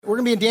We're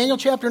going to be in Daniel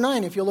chapter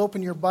 9. If you'll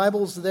open your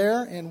Bibles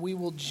there, and we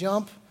will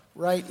jump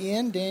right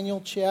in.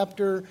 Daniel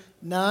chapter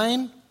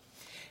 9.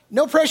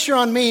 No pressure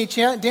on me.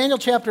 Daniel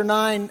chapter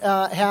 9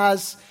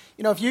 has,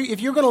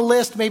 if you're going to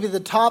list maybe the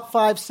top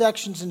 5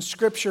 sections in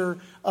Scripture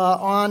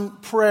on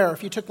prayer,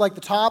 if you took like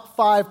the top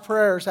 5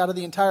 prayers out of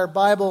the entire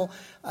Bible,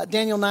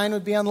 Daniel 9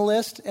 would be on the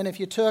list. And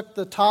if you took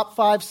the top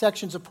 5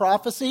 sections of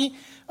prophecy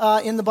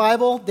in the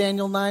Bible,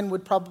 Daniel 9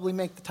 would probably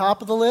make the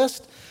top of the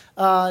list.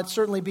 It'd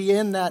certainly be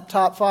in that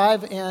top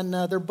 5, and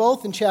they're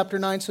both in chapter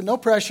 9, so no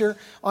pressure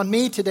on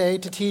me today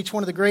to teach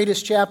one of the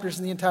greatest chapters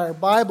in the entire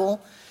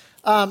Bible.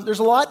 There's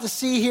a lot to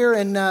see here,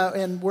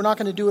 and we're not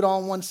going to do it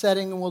all in one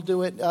setting, and we'll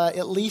do it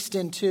at least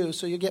in 2,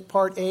 so you get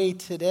part A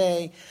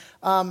today.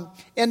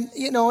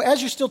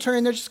 As you're still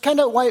turning there, just kind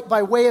of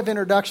by way of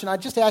introduction,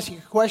 I'd just ask you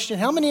a question.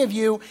 How many of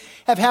you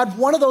have had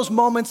one of those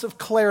moments of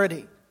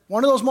clarity?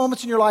 One of those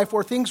moments in your life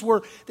where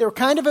they were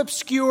kind of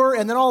obscure,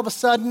 and then all of a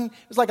sudden, it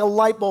was like a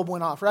light bulb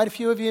went off, right? A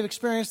few of you have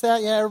experienced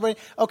that? Yeah, everybody?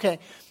 Okay.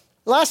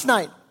 Last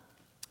night,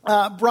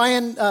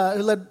 Brian,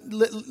 who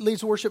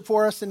leads worship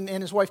for us, and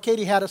his wife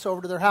Katie had us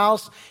over to their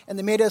house, and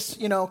they made us,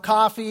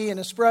 coffee and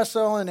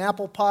espresso and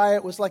apple pie.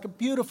 It was like a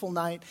beautiful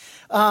night.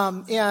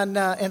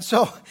 And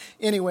so,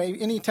 anyway,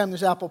 anytime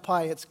there's apple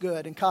pie, it's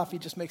good, and coffee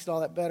just makes it all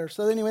that better.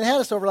 So anyway, they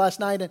had us over last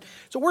night, and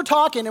so we're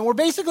talking, and we're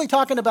basically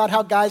talking about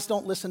how guys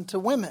don't listen to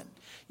women.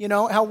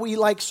 How we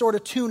sort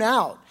of tune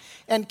out.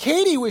 And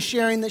Katie was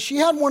sharing that she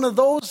had one of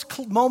those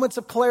moments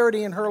of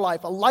clarity in her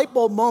life, a light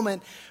bulb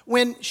moment,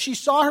 when she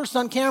saw her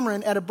son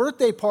Cameron at a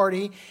birthday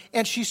party,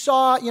 and she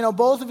saw,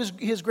 both of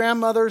his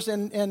grandmothers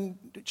and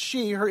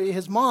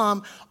his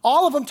mom,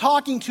 all of them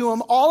talking to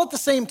him all at the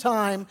same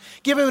time,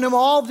 giving him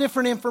all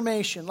different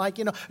information.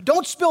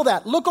 Don't spill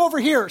that. Look over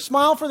here.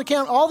 Smile for the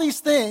camera. All these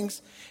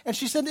things. And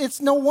she said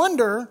it's no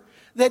wonder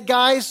that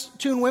guys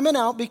tune women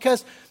out,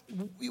 because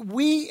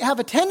we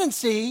have a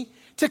tendency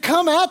to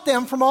come at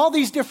them from all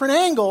these different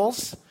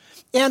angles,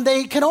 and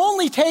they can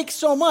only take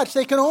so much.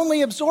 They can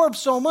only absorb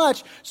so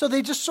much, so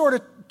they just sort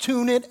of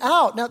tune it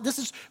out. Now, this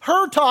is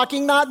her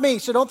talking, not me,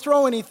 so don't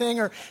throw anything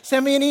or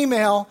send me an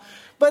email.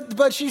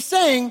 But she's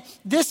saying,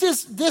 this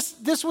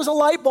was a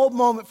light bulb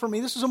moment for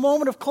me. This was a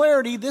moment of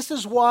clarity. This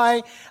is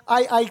why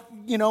I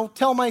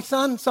tell my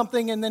son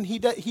something, and then he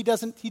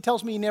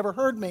tells me he never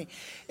heard me.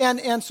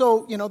 And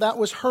so, that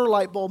was her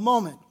light bulb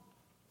moment.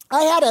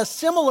 I had a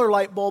similar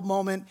light bulb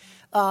moment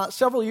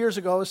several years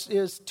ago. It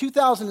was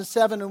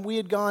 2007, and we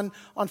had gone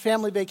on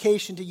family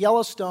vacation to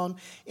Yellowstone,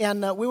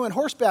 and we went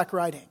horseback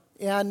riding.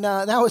 And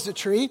that was a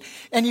treat.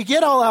 And you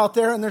get all out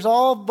there, and there's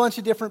all a bunch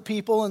of different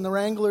people, and the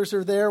wranglers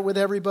are there with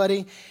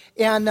everybody.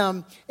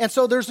 And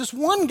so there's this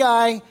one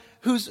guy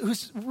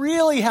who's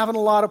really having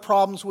a lot of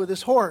problems with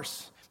his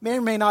horse. May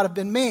or may not have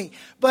been me,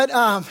 but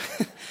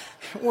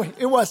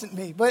it wasn't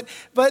me, but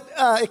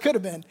it could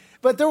have been.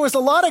 But there was a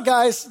lot of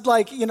guys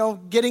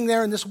getting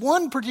there, and this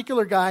one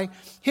particular guy,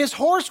 his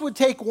horse would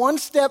take 1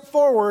 step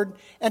forward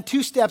and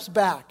 2 steps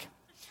back.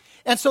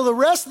 And so the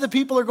rest of the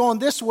people are going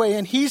this way,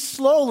 and he's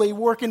slowly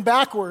working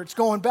backwards,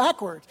 going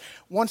backwards.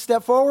 1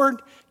 step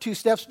forward, 2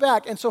 steps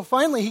back. And so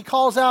finally he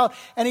calls out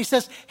and he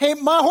says, "Hey,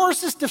 my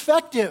horse is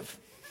defective."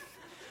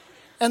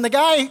 And the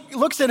guy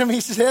looks at him,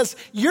 he says,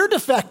 "You're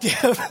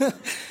defective."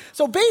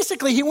 So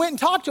basically he went and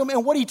talked to him,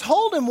 and what he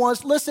told him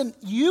was, listen,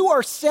 you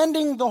are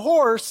sending the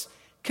horse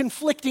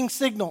conflicting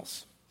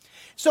signals.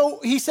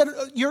 So he said,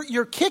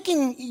 you're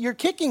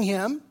kicking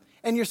him,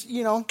 and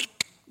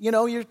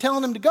you're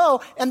telling him to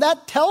go, and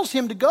that tells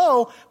him to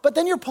go, but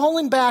then you're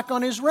pulling back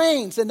on his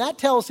reins, and that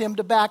tells him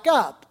to back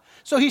up.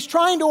 So he's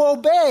trying to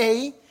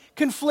obey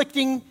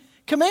conflicting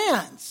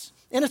commands,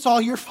 and it's all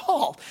your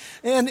fault.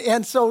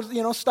 And so,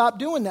 stop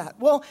doing that.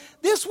 Well,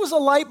 this was a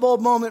light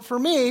bulb moment for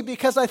me,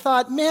 because I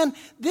thought, man,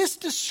 this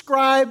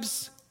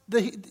describes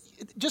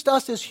just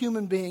us as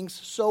human beings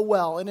so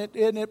well. And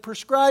it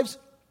prescribes,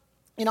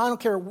 I don't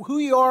care who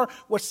you are,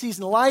 what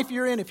season of life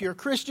you're in, if you're a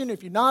Christian,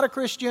 if you're not a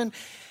Christian.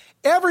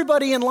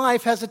 Everybody in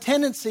life has a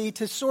tendency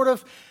to sort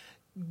of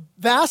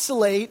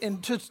vacillate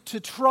and to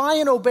try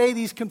and obey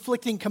these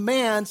conflicting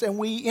commands, and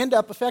we end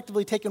up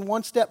effectively taking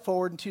 1 step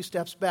forward and 2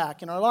 steps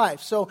back in our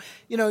life. So,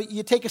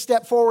 you take a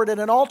step forward at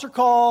an altar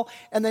call,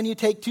 and then you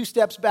take 2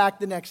 steps back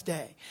the next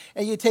day.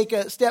 And you take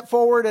a step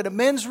forward at a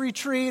men's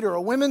retreat or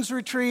a women's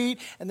retreat,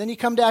 and then you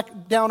come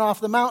down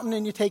off the mountain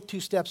and you take 2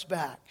 steps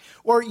back.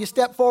 Or you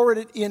step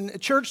forward in a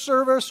church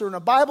service or in a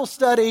Bible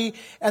study,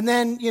 and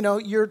then,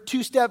 you're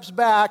 2 steps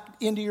back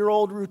into your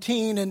old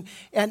routine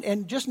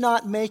and just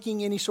not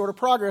making any sort of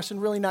progress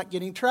and really not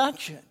getting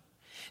traction.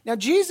 Now,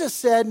 Jesus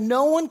said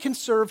no one can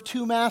serve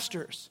 2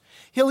 masters.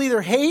 He'll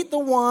either hate the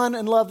one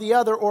and love the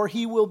other, or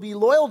he will be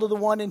loyal to the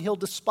one and he'll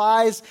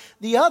despise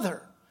the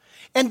other.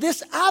 And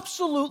this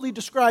absolutely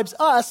describes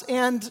us,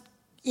 and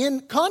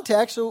in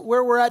context of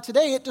where we're at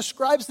today, it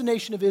describes the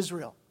nation of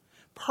Israel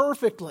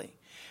perfectly.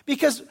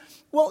 Because,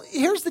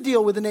 here's the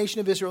deal with the nation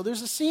of Israel.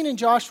 There's a scene in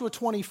Joshua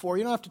 24.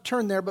 You don't have to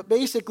turn there, but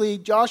basically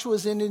Joshua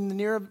is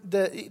nearing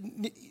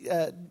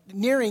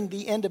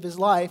the end of his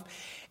life.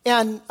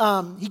 And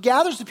he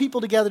gathers the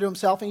people together to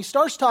himself, and he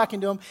starts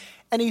talking to them,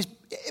 and he's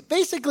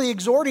basically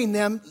exhorting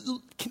them,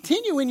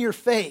 continue in your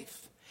faith.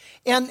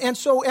 And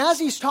so as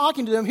he's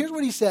talking to them, here's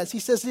what he says. He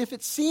says, if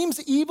it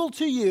seems evil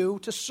to you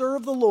to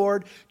serve the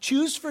Lord,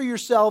 choose for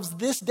yourselves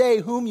this day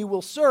whom you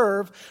will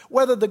serve,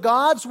 whether the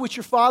gods which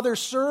your fathers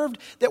served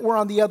that were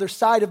on the other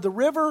side of the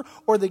river,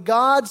 or the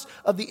gods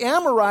of the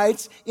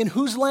Amorites in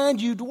whose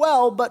land you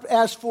dwell. But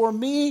as for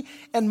me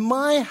and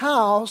my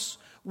house,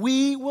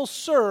 we will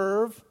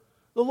serve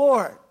the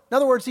Lord. In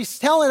other words, he's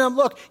telling them,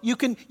 look, you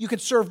can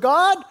serve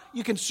God,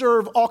 you can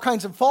serve all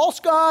kinds of false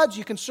gods,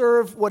 you can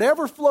serve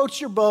whatever floats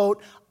your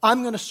boat.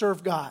 I'm going to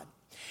serve God.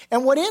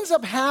 And what ends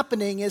up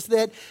happening is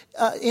that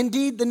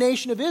indeed the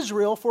nation of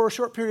Israel for a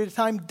short period of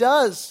time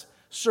does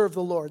serve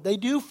the Lord. They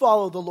do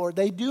follow the Lord.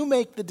 They do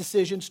make the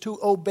decisions to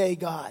obey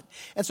God.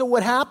 And so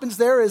what happens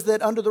there is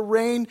that under the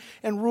reign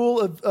and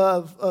rule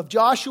of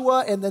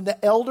Joshua and then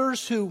the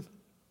elders who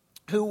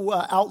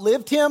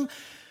outlived him,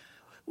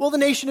 well, the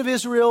nation of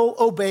Israel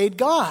obeyed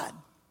God.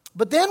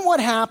 But then what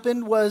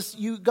happened was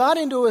you got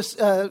into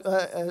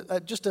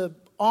just an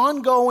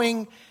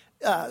ongoing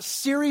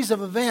series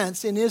of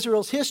events in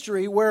Israel's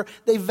history where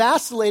they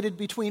vacillated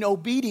between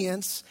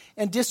obedience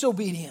and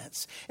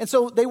disobedience. And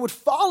so they would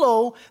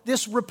follow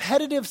this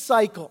repetitive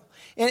cycle.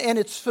 And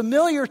it's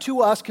familiar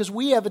to us because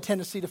we have a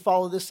tendency to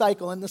follow this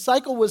cycle. And the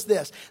cycle was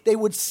this. They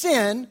would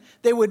sin.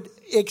 They would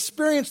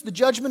experience the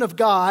judgment of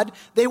God.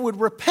 They would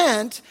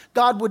repent.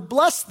 God would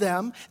bless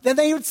them. Then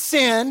they would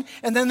sin.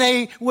 And then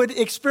they would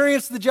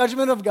experience the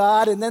judgment of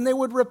God. And then they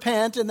would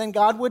repent. And then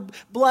God would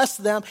bless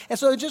them. And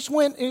so it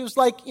was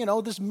like,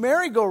 this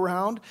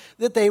merry-go-round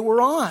that they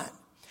were on.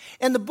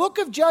 And the book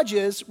of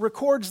Judges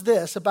records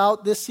this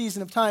about this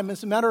season of time.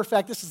 As a matter of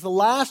fact, this is the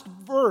last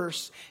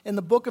verse in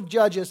the book of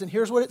Judges. And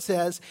here's what it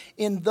says.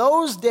 In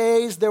those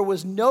days, there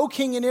was no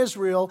king in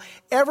Israel.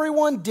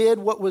 Everyone did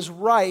what was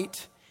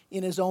right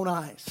in his own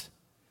eyes.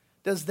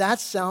 Does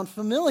that sound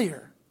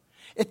familiar?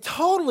 It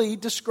totally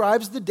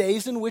describes the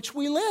days in which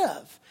we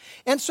live.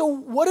 And so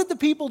what did the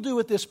people do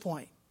at this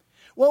point?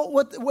 Well,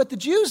 what the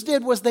Jews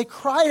did was they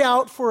cried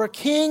out for a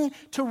king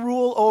to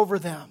rule over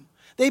them.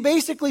 They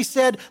basically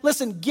said,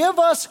 listen, give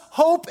us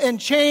hope and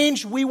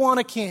change. We want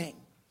a king.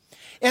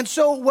 And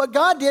so what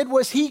God did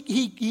was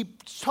he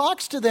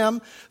talks to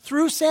them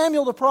through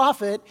Samuel the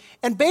prophet.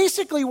 And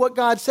basically what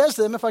God says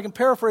to them, if I can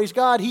paraphrase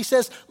God, he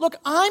says, look,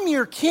 I'm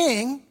your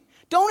king.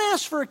 Don't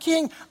ask for a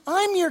king.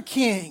 I'm your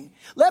king.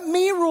 Let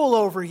me rule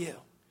over you.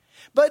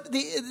 But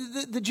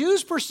the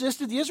Jews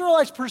persisted. The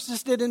Israelites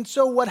persisted. And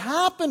so what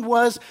happened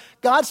was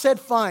God said,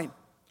 fine,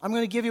 I'm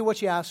going to give you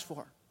what you asked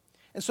for.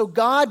 And so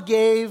God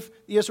gave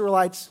the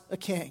Israelites a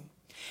king.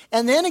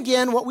 And then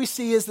again, what we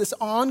see is this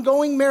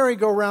ongoing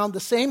merry-go-round, the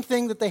same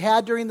thing that they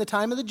had during the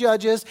time of the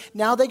judges.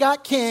 Now they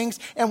got kings.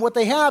 And what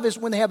they have is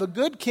when they have a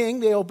good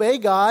king, they obey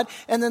God.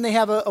 And then they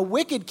have a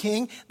wicked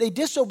king, they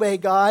disobey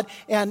God.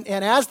 And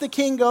as the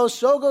king goes,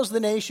 so goes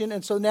the nation.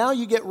 And so now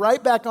you get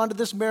right back onto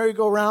this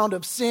merry-go-round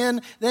of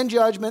sin, then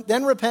judgment,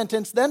 then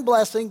repentance, then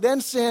blessing,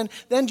 then sin,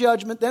 then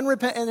judgment, then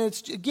repentance. And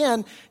it's,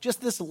 again, just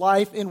this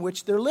life in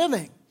which they're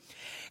living.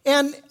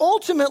 And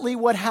ultimately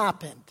what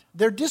happened,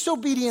 their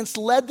disobedience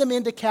led them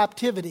into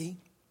captivity.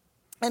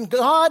 And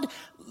God,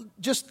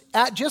 just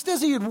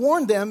as he had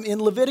warned them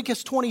in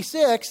Leviticus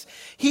 26,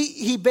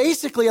 he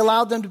basically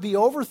allowed them to be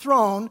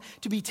overthrown,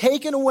 to be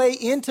taken away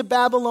into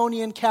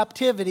Babylonian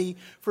captivity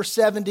for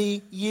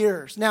 70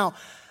 years. Now,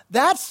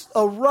 that's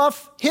a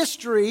rough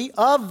history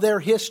of their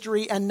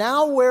history. And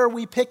now where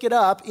we pick it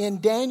up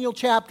in Daniel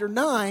chapter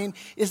 9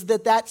 is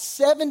that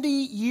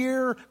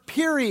 70-year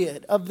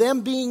period of them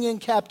being in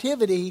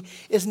captivity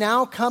is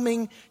now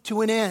coming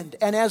to an end.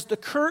 And as the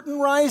curtain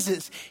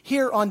rises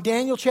here on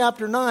Daniel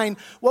chapter 9,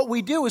 what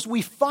we do is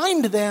we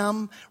find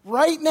them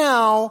right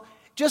now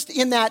just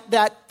in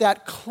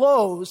that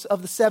close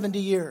of the 70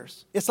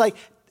 years. It's like,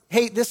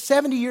 hey, this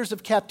 70 years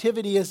of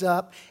captivity is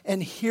up,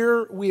 and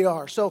here we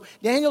are. So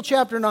Daniel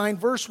chapter 9,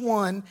 verse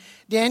 1,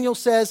 Daniel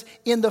says,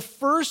 in the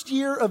first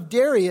year of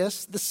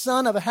Darius, the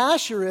son of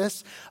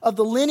Ahasuerus, of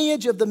the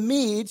lineage of the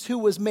Medes, who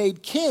was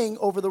made king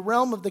over the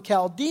realm of the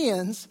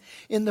Chaldeans,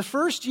 in the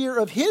first year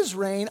of his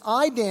reign,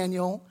 I,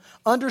 Daniel,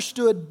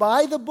 understood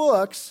by the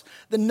books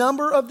the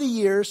number of the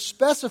years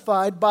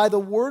specified by the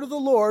word of the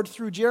Lord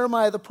through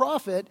Jeremiah the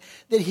prophet,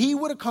 that he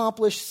would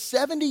accomplish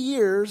 70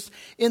 years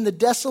in the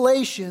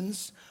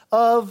desolations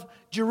of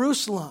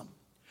Jerusalem.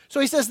 So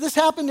he says this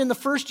happened in the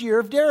first year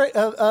of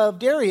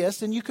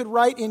Darius, and you could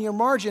write in your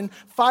margin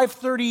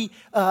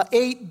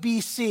 538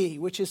 BC,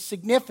 which is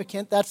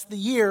significant. That's the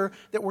year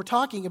that we're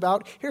talking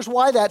about. Here's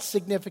why that's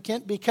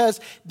significant, because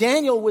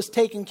Daniel was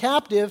taken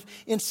captive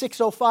in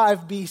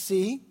 605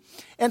 BC,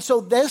 and so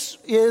this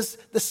is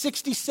the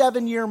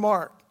 67-year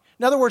mark.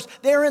 In other words,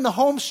 they're in the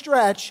home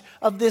stretch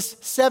of this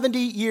 70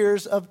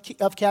 years of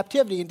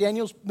captivity. And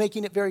Daniel's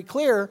making it very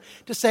clear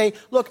to say,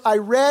 look, I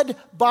read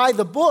by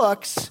the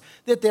books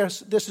that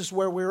this is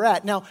where we're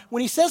at. Now,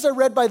 when he says I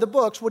read by the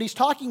books, what he's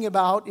talking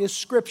about is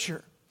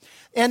Scripture.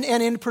 And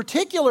in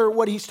particular,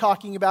 what he's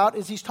talking about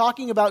is he's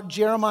talking about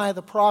Jeremiah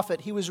the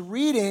prophet. He was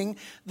reading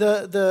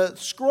the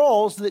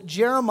scrolls that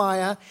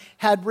Jeremiah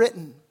had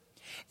written.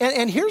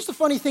 And here's the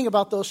funny thing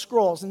about those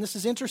scrolls, and this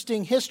is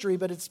interesting history,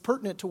 but it's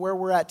pertinent to where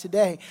we're at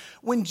today.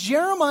 When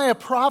Jeremiah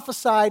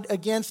prophesied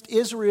against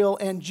Israel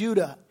and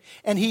Judah,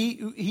 and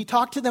he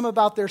talked to them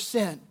about their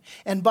sin,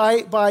 and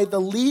by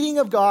the leading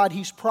of God,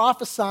 he's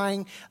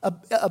prophesying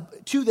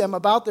to them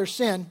about their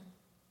sin.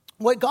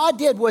 What God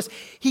did was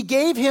he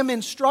gave him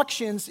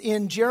instructions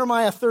in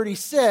Jeremiah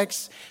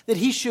 36 that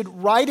he should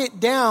write it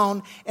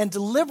down and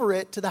deliver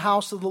it to the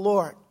house of the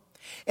Lord.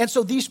 And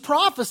so these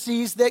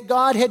prophecies that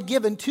God had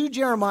given to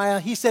Jeremiah,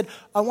 he said,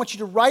 I want you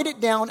to write it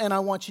down and I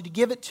want you to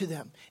give it to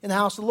them in the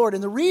house of the Lord.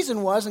 And the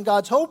reason was, and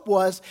God's hope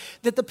was,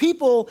 that the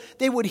people,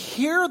 they would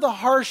hear the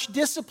harsh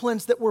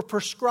disciplines that were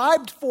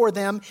prescribed for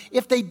them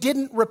if they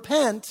didn't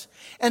repent,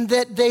 and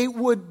that they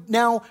would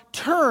now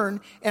turn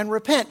and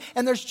repent.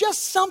 And there's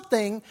just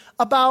something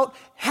about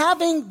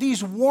having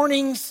these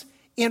warnings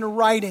in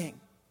writing.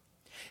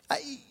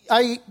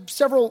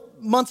 Several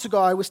months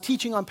ago, I was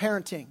teaching on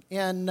parenting,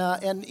 and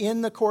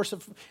in the course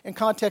of, in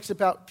context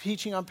about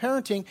teaching on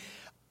parenting,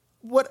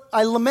 what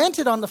I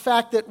lamented on the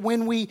fact that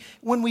when we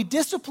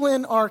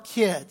discipline our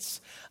kids,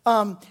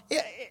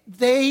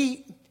 they're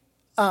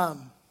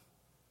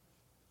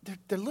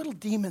little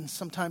demons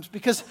sometimes,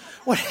 because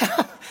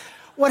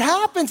what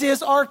happens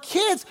is our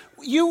kids,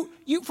 you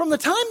from the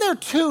time they're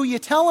 2, you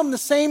tell them the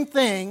same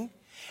thing.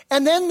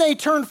 And then they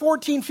turn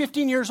 14,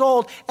 15 years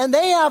old, and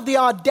they have the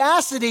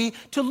audacity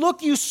to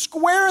look you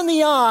square in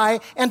the eye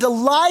and to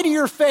lie to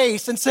your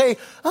face and say,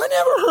 I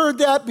never heard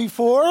that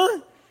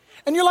before.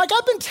 And you're like,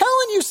 I've been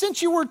telling you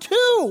since you were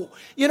 2,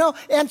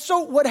 And so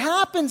what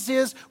happens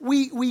is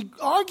we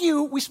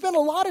argue, we spend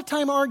a lot of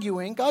time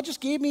arguing. God just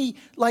gave me,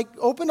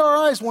 opened our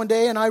eyes one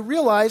day, and I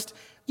realized,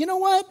 you know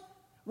what?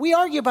 We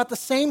argue about the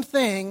same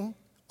thing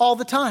all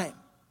the time.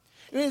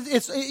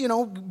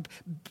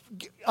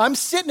 I'm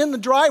sitting in the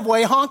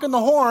driveway honking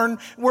the horn.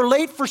 We're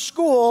late for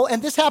school,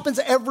 and this happens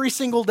every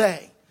single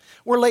day.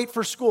 We're late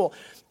for school.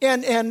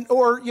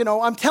 Or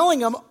I'm telling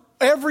them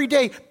every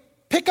day,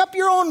 pick up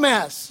your own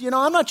mess.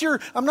 I'm not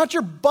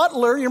your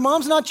butler. Your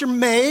mom's not your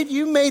maid.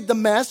 You made the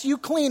mess. You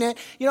clean it.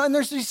 And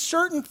there's these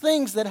certain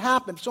things that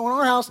happen. So in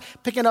our house,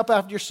 picking up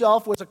after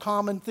yourself was a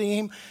common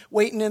theme.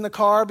 Waiting in the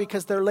car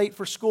because they're late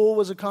for school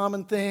was a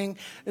common thing.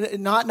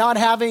 Not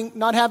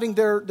having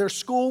their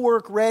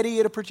schoolwork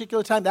ready at a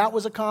particular time, that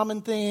was a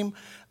common theme.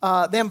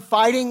 Them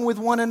fighting with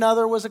one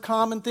another was a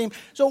common theme.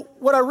 So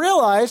what I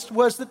realized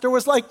was that there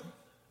was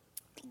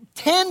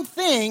 10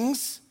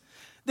 things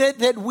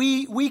that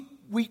we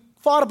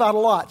thought about a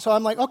lot. So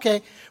I'm like,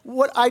 okay,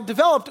 I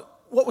developed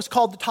what was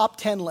called the top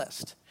 10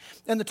 list.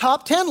 And the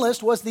top 10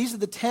 list was, these are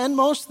the 10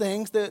 most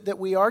things that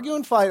we argue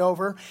and fight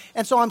over.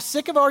 And so I'm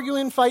sick of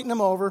arguing and fighting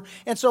them over.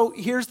 And so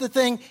here's the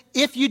thing.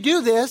 If you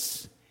do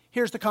this,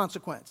 here's the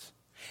consequence.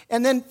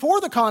 And then for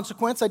the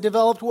consequence, I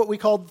developed what we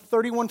called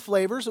 31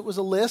 flavors. It was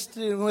a list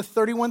with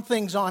 31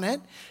 things on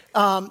it.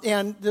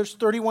 And there's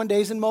 31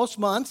 days in most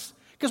months.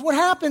 Because what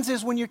happens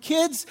is when you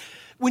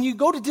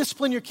go to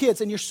discipline your kids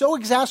and you're so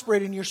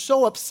exasperated and you're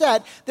so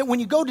upset that when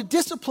you go to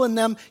discipline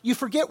them, you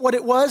forget what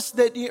it was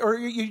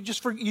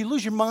you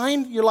lose your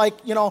mind. You're like,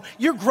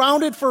 you're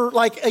grounded for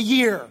a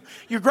year.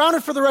 You're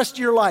grounded for the rest of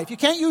your life. You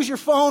can't use your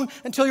phone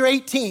until you're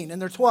 18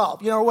 and they're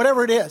 12, or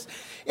whatever it is.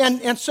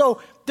 And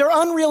so they're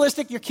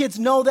unrealistic. Your kids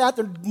know that.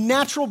 They're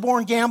natural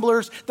born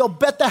gamblers. They'll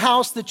bet the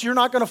house that you're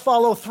not going to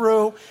follow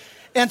through.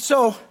 And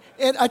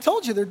I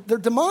told you, they're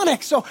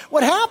demonic. So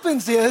what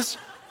happens is,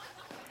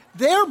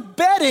 they're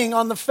betting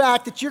on the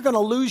fact that you're going to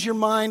lose your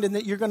mind and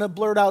that you're going to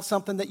blurt out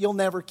something that you'll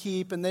never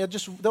keep, and they'll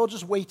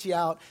just wait you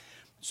out.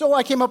 So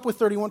I came up with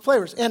 31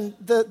 flavors. And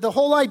the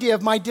whole idea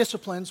of my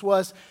disciplines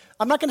was,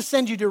 I'm not going to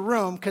send you to your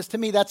room because to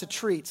me that's a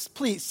treat.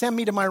 Please send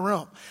me to my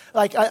room.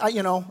 How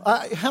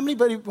many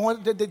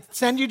wanted to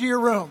send you to your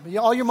room?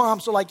 All your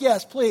moms are like,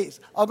 yes, please,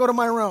 I'll go to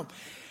my room.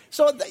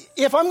 So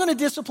if I'm going to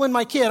discipline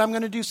my kid, I'm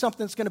going to do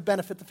something that's going to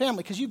benefit the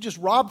family, because you've just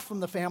robbed from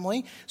the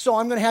family. So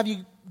I'm going to have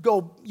you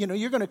go,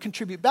 you're going to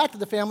contribute back to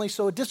the family.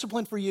 So a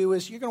discipline for you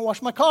is you're going to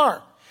wash my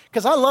car,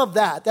 because I love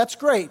that. That's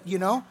great,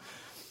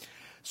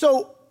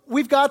 So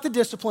we've got the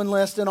discipline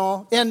list and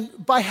all. And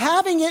by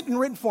having it in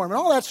written form and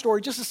all that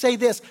story, just to say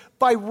this,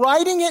 by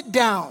writing it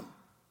down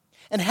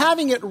and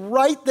having it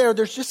right there,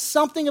 there's just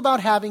something about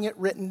having it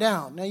written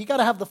down. Now, you got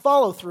to have the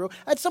follow through.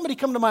 I had somebody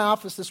come to my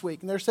office this week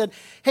and they said,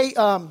 hey,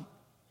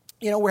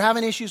 we're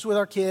having issues with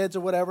our kids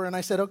or whatever. And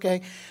I said,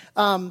 okay,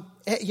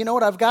 hey, you know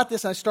what? I've got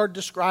this. And I started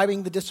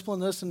describing the discipline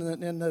list and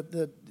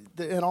the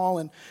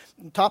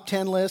top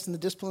 10 list and the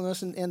discipline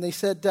list. And they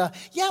said,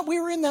 yeah,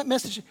 we were in that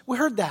message. We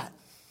heard that.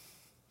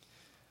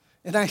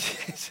 And I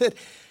said,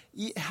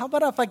 how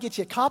about if I get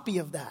you a copy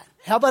of that?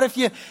 How about if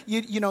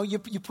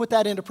you put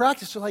that into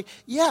practice? So like,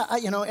 yeah,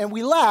 and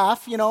we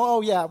laugh,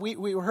 oh yeah,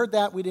 we heard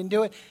that. We didn't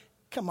do it.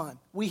 Come on.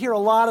 we hear a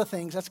lot of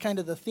things. That's kind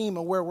of the theme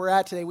of where we're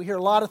at today. We hear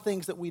a lot of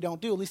things that we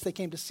don't do. At least they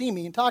came to see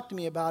me and talk to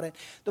me about it.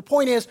 The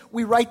point is,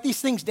 we write these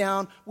things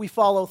down. We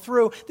follow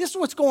through. This is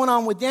what's going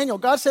on with Daniel.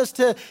 God says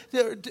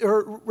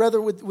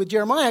with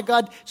Jeremiah,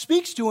 God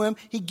speaks to him.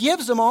 He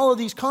gives him all of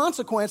these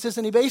consequences,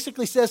 and he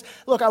basically says,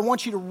 look, I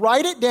want you to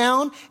write it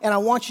down, and I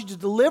want you to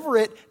deliver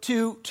it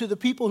to the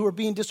people who are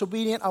being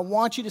disobedient. I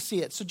want you to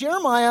see it. So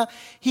Jeremiah,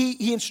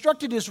 he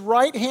instructed his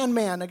right-hand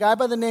man, a guy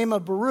by the name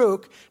of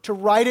Baruch, to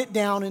write it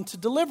down and to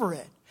deliver it.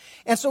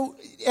 And so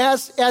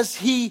as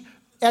he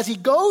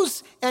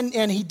goes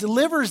and he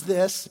delivers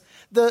this,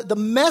 the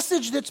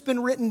message that's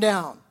been written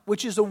down,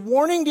 which is a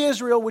warning to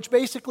Israel, which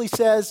basically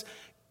says,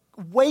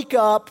 wake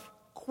up,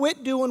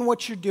 quit doing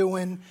what you're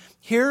doing.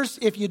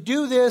 If you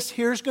do this,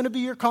 here's going to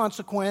be your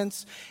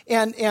consequence,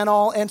 and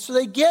all. And so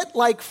they get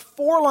like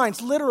 4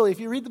 lines, literally, if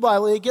you read the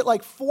Bible, they get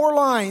like 4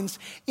 lines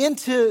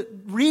into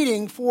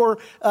reading for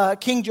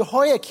King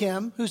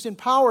Jehoiakim, who's in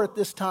power at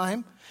this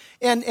time.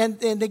 And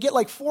they get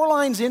like 4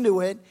 lines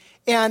into it,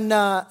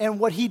 and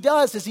what he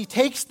does is he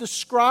takes the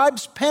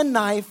scribe's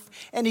penknife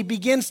and he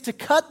begins to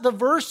cut the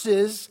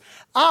verses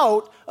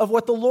out of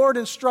what the Lord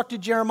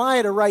instructed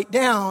Jeremiah to write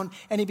down,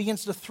 and he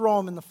begins to throw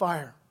them in the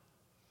fire.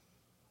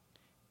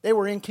 They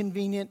were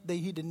inconvenient.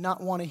 He did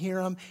not want to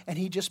hear them, and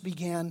he just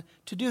began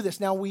to do this.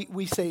 Now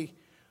we say,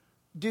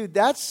 dude,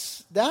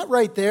 that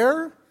right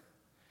there,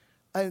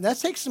 that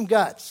takes some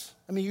guts.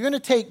 I mean, you're going to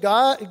take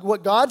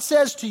what God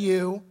says to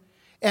you,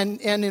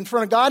 and in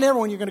front of God and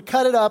everyone, you're going to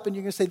cut it up, and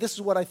you're going to say, this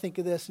is what I think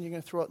of this, and you're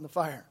going to throw it in the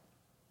fire.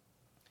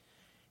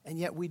 And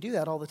yet we do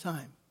that all the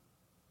time.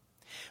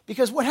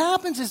 Because what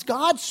happens is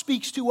God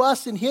speaks to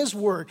us in His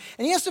Word.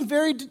 And He has some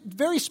very,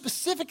 very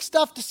specific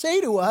stuff to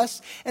say to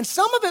us. And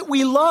some of it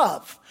we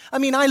love. I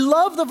mean, I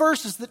love the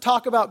verses that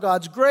talk about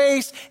God's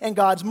grace and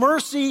God's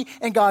mercy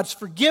and God's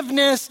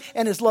forgiveness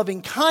and His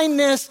loving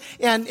kindness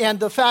and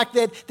the fact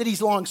that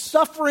He's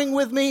long-suffering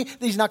with me,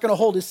 that He's not going to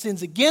hold His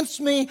sins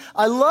against me.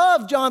 I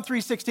love John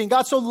 3:16.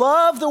 God so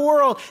loved the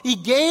world, He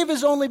gave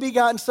His only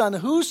begotten Son.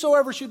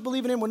 Whosoever should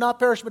believe in Him would not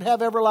perish but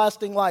have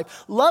everlasting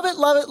life. Love it,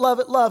 love it, love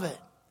it, love it.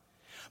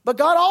 But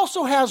God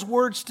also has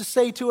words to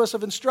say to us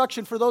of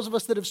instruction for those of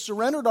us that have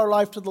surrendered our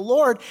life to the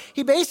Lord.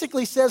 He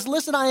basically says,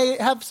 listen, I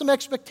have some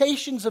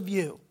expectations of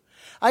you.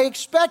 I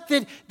expect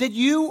that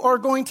you are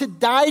going to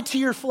die to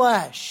your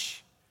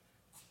flesh.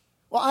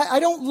 Well, I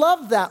don't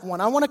love that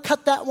one. I want to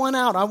cut that one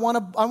out. I want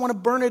to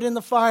burn it in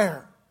the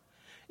fire.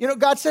 You know,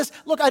 God says,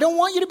 look, I don't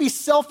want you to be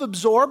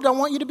self-absorbed. I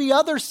want you to be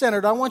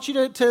other-centered. I want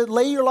you to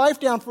lay your life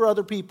down for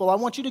other people. I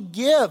want you to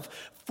give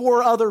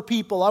for other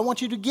people. I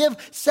want you to give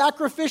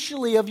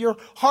sacrificially of your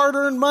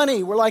hard-earned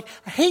money. We're like,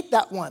 I hate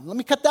that one. Let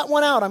me cut that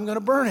one out. I'm going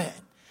to burn it.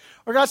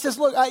 Or God says,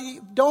 look,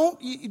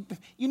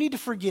 you need to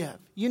forgive.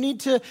 You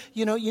need to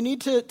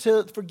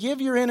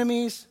forgive your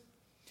enemies.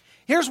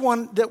 Here's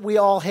one that we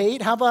all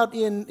hate. How about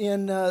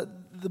in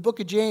the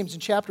book of James in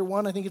chapter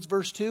 1, I think it's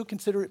verse 2,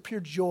 consider it pure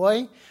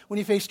joy when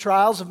you face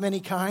trials of many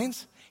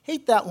kinds.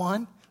 Hate that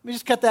one. Let me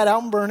just cut that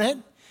out and burn it.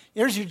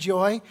 There's your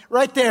joy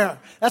right there.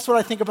 That's what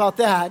I think about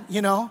that,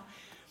 you know.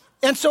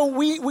 And so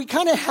we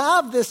kind of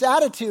have this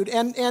attitude.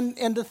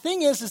 And the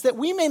thing is that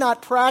we may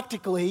not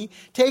practically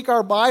take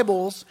our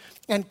Bibles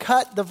and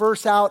cut the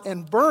verse out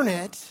and burn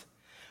it,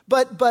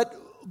 but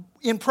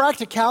in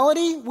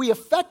practicality, we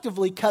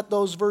effectively cut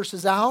those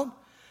verses out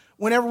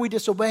whenever we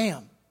disobey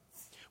them,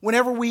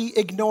 whenever we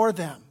ignore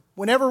them,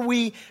 whenever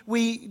we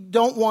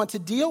don't want to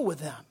deal with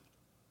them.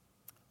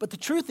 But the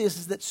truth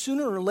is that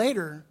sooner or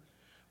later,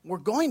 we're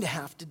going to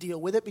have to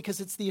deal with it because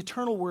it's the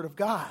eternal Word of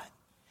God.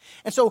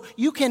 And so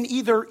you can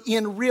either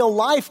in real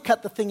life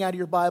cut the thing out of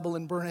your Bible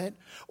and burn it,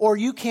 or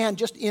you can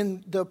just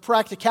in the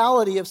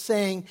practicality of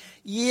saying,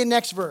 yeah,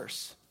 next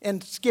verse,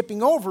 and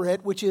skipping over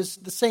it, which is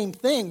the same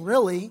thing,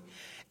 really.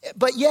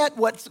 But yet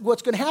what's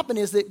going to happen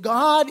is that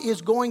God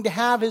is going to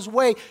have His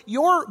way.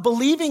 Your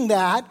believing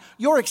that,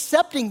 your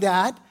accepting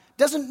that,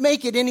 doesn't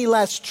make it any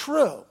less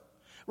true.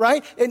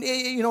 Right? And,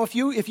 you know, if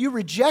you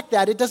reject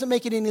that, it doesn't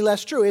make it any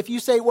less true. If you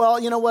say, well,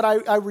 you know what,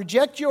 I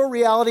reject your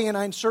reality and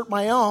I insert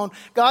my own,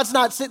 God's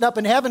not sitting up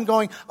in heaven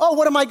going, oh,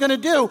 what am I going to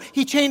do?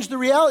 He changed the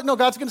reality. No,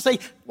 God's going to say,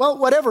 well,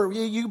 whatever,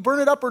 you burn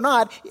it up or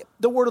not,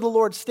 the word of the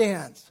Lord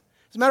stands.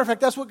 As a matter of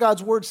fact, that's what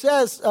God's word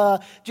says.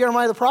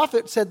 Jeremiah the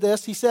prophet said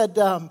this. He said,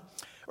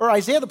 or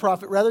Isaiah the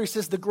prophet, rather, he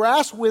says, the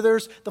grass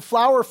withers, the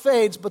flower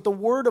fades, but the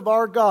word of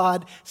our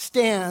God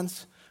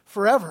stands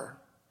forever.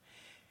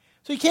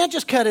 So you can't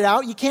just cut it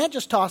out. You can't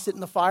just toss it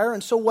in the fire.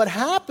 And so what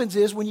happens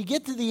is when you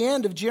get to the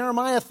end of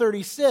Jeremiah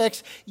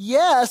 36,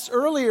 yes,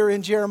 earlier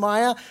in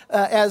Jeremiah,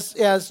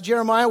 as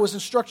Jeremiah was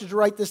instructed to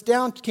write this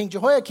down, King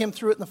Jehoiakim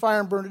threw it in the fire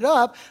and burned it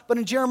up. But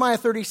in Jeremiah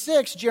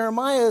 36,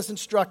 Jeremiah is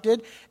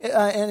instructed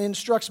and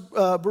instructs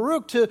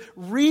Baruch to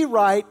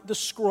rewrite the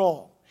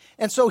scroll.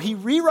 And so he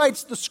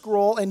rewrites the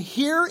scroll. And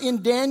here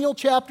in Daniel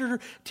chapter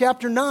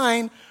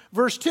 9,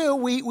 verse 2,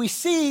 we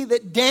see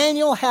that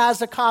Daniel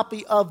has a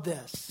copy of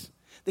this.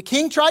 The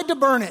king tried to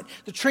burn it.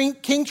 The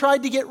king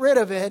tried to get rid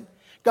of it.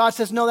 God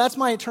says, no, that's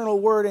my eternal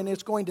word and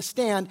it's going to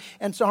stand.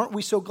 And so aren't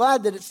we so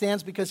glad that it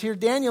stands? Because here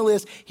Daniel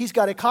he's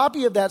got a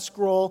copy of that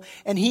scroll,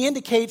 and he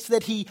indicates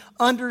that he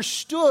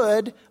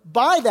understood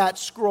by that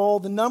scroll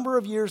the number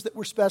of years that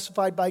were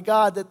specified by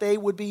God that they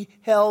would be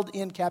held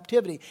in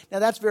captivity. Now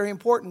that's very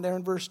important there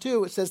in verse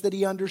 2. It says that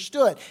he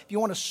understood. If you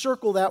want to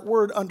circle that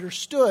word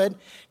understood,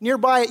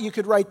 nearby it you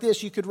could write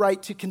this. You could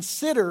write to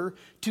consider,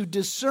 to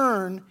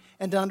discern,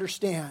 and to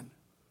understand.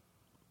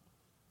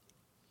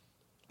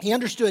 He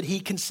understood.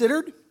 He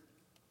considered,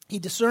 he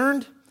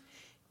discerned,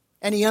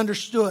 and he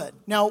understood.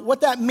 Now,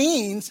 what that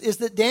means is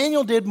that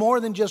Daniel did more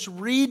than just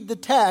read the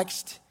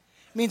text.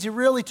 It means he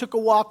really took a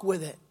walk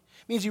with it.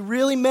 It means he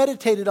really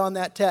meditated on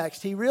that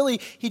text. He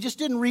just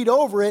didn't read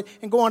over it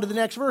and go on to the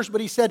next verse, but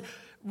he said,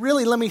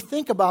 really, let me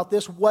think about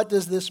this. What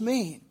does this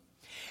mean?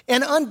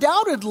 And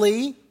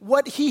undoubtedly,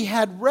 what he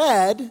had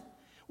read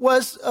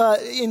was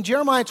in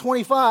Jeremiah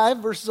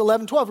 25, verses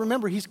 11, 12.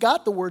 Remember, he's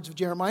got the words of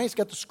Jeremiah. He's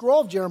got the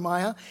scroll of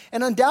Jeremiah.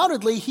 And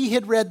undoubtedly, he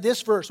had read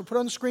this verse. I'll put it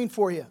on the screen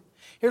for you.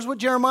 Here's what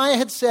Jeremiah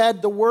had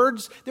said, the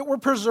words that were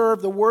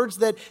preserved, the words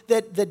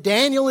that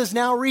Daniel is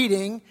now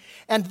reading.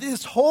 And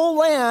this whole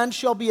land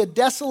shall be a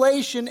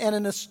desolation and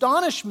an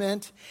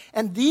astonishment,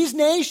 and these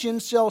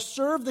nations shall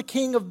serve the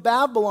king of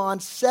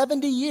Babylon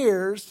 70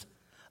 years.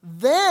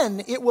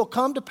 Then it will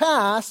come to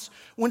pass,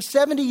 when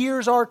 70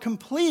 years are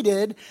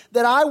completed,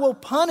 that I will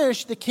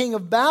punish the king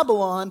of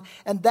Babylon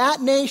and that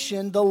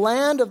nation, the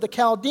land of the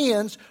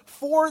Chaldeans,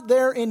 for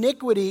their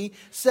iniquity,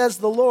 says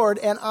the Lord,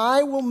 and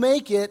I will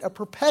make it a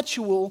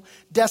perpetual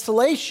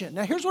desolation.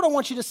 Now here's what I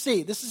want you to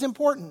see. This is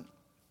important.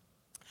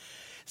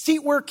 See,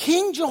 where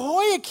King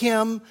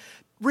Jehoiakim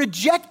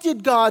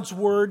rejected God's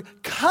word,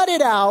 cut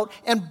it out,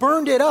 and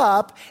burned it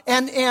up,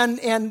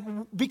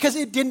 and because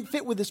it didn't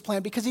fit with his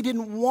plan, because he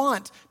didn't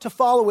want to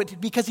follow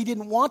it, because he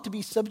didn't want to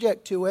be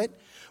subject to it.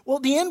 Well,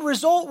 the end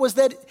result was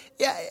that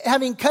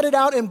having cut it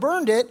out and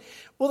burned it,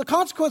 well, the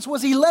consequence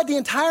was he led the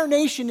entire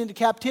nation into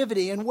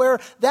captivity. And where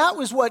that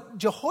was what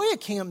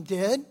Jehoiakim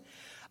did,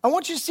 I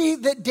want you to see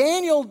that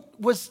Daniel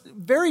was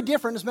very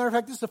different. As a matter of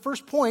fact, this is the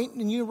first point,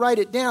 and you write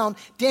it down.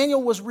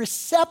 Daniel was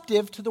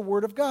receptive to the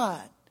word of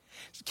God.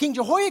 King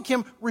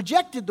Jehoiakim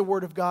rejected the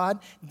word of God.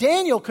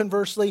 Daniel,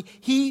 conversely,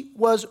 he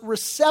was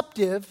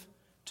receptive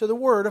to the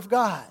word of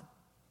God.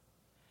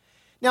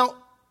 Now,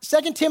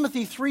 2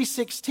 Timothy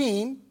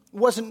 3:16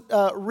 wasn't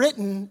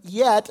written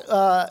yet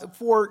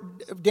for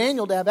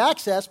Daniel to have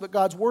access, but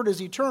God's word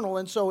is eternal,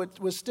 and so it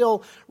was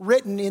still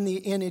written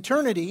in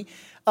eternity.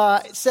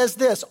 It says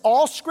this: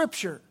 all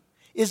Scripture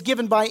is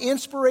given by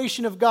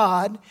inspiration of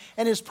God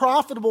and is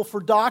profitable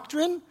for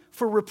doctrine,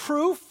 for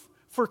reproof,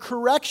 for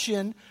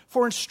correction,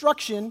 for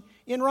instruction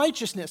in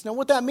righteousness. Now,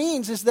 what that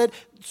means is that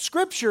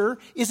Scripture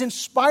is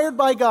inspired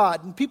by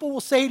God. And people will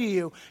say to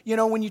you,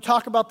 when you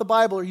talk about the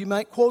Bible, or you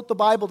might quote the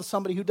Bible to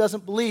somebody who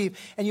doesn't believe,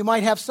 and you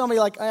might have somebody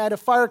like, I had a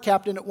fire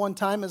captain at one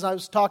time as I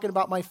was talking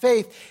about my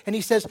faith, and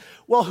he says,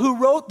 well, who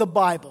wrote the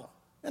Bible?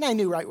 And I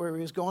knew right where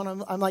he was going.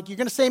 I'm like, you're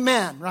going to say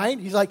man, right?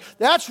 He's like,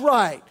 that's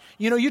right.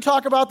 You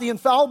talk about the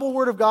infallible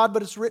Word of God,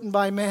 but it's written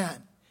by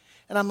man.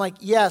 And I'm like,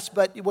 yes,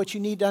 but what you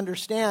need to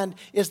understand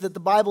is that the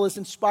Bible is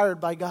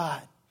inspired by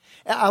God.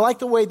 I like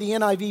the way the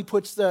NIV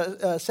puts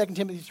the 2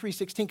 Timothy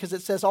 3:16, because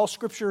it says all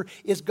Scripture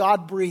is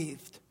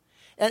God-breathed.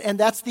 And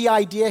that's the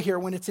idea here.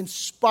 When it's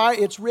inspired,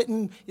 it's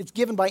written, it's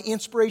given by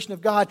inspiration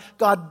of God.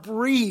 God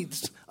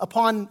breathes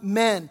upon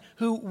men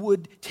who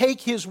would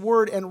take his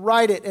word and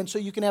write it. And so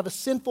you can have a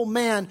sinful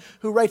man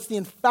who writes the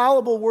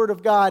infallible word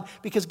of God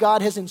because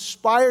God has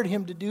inspired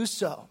him to do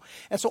so.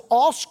 And so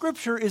all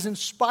Scripture is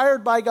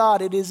inspired by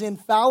God. It is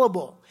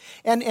infallible.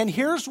 And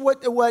here's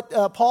what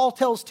Paul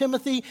tells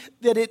Timothy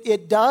that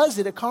it does,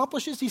 it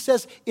accomplishes. He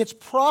says it's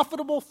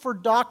profitable for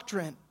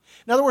doctrine.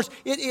 In other words,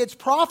 it's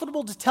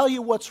profitable to tell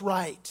you what's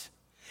right.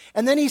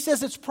 And then he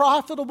says it's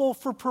profitable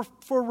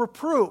for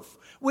reproof,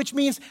 which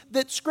means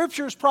that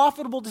Scripture is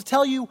profitable to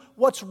tell you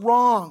what's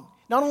wrong.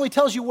 Not only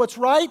tells you what's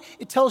right,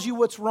 it tells you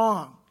what's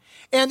wrong.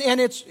 And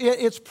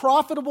it's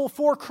profitable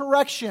for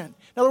correction.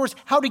 In other words,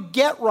 how to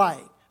get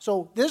right.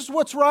 So this is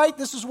what's right,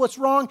 this is what's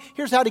wrong.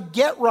 Here's how to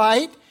get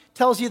right.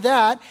 Tells you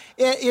that.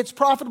 It's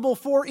profitable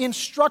for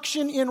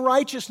instruction in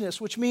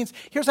righteousness, which means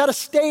here's how to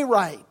stay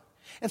right.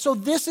 And so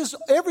this is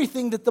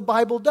everything that the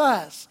Bible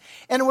does.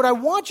 And what I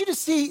want you to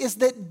see is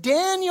that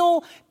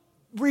Daniel,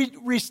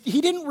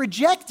 he didn't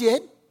reject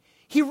it.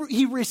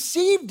 He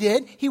received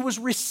it. He was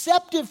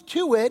receptive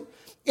to it.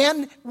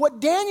 And what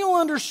Daniel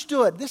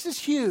understood, this is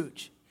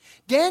huge.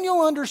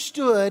 Daniel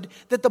understood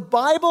that the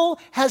Bible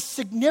has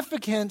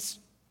significance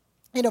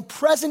in a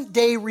present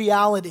day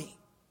reality.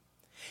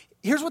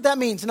 Here's what that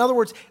means. In other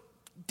words,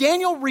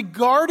 Daniel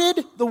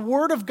regarded the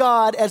Word of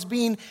God as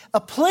being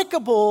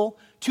applicable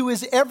to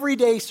his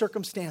everyday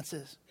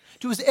circumstances,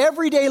 to his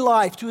everyday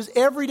life, to his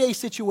everyday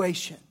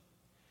situation.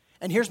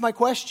 And here's my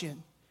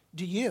question.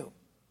 Do you?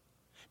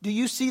 Do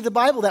you see the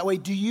Bible that way?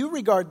 Do you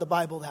regard the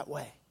Bible that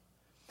way?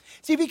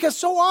 See, because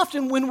so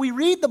often when we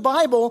read the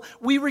Bible,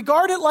 we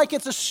regard it like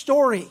it's a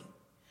story.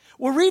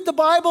 We'll read the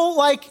Bible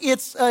like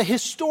it's a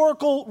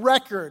historical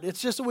record.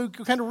 It's just, we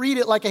kind of read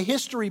it like a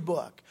history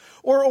book.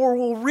 Or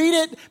we'll read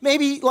it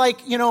maybe like,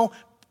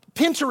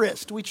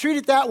 Pinterest. We treat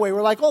it that way.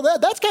 We're like, oh,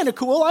 that's kind of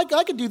cool. I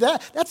could do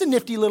that. That's a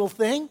nifty little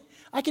thing.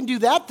 I can do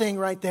that thing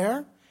right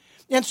there.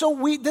 And so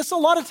this is a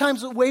lot of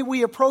times the way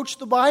we approach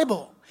the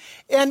Bible.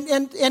 And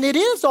it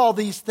is all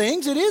these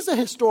things. It is a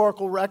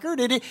historical record.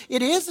 It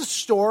is a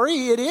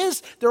story.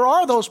 There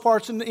are those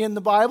parts in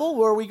the Bible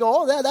where we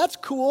go, oh, that's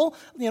cool.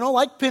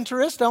 Like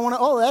Pinterest.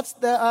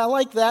 I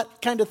like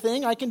that kind of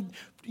thing. I can,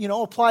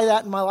 apply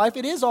that in my life.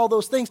 It is all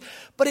those things.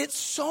 But it's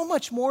so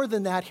much more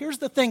than that. Here's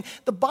the thing.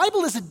 The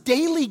Bible is a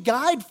daily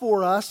guide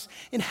for us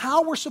in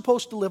how we're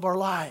supposed to live our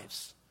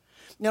lives.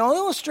 Now, I'll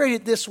illustrate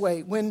it this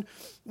way. When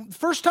the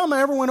first time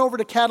I ever went over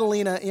to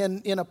Catalina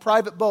in a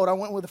private boat, I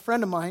went with a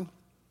friend of mine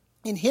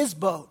in his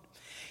boat.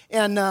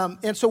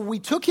 And so we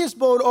took his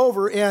boat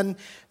over, and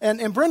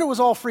Brenda was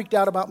all freaked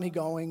out about me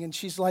going. And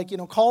she's like,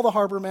 call the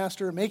harbor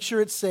master, make sure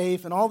it's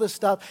safe, and all this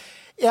stuff.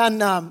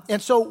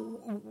 And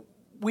so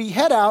we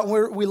head out,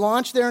 and we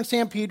launch there in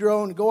San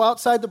Pedro and go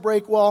outside the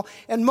break wall.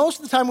 And most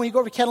of the time when you go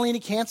over to Catalina,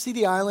 you can't see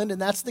the island,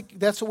 and that's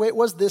the way it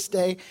was this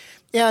day.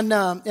 And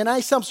I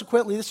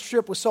subsequently, this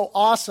trip was so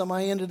awesome,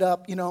 I ended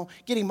up,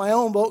 getting my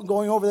own boat and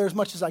going over there as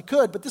much as I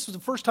could. But this was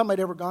the first time I'd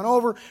ever gone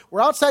over.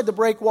 We're outside the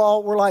break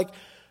wall. We're like,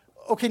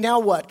 okay, now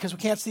what? Because we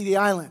can't see the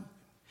island.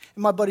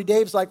 And my buddy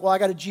Dave's like, well, I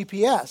got a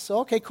GPS. So,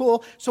 okay,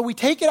 cool. So we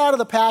take it out of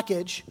the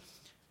package.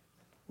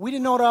 We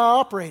didn't know how to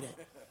operate it.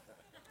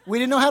 We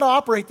didn't know how to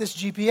operate this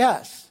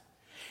GPS.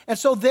 And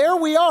so there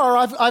we are.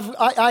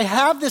 I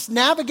have this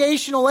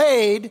navigational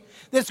aid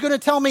that's going to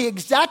tell me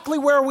exactly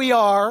where we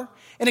are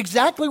and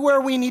exactly where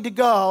we need to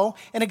go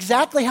and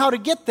exactly how to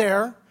get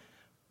there.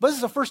 But this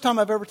is the first time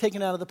I've ever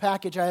taken it out of the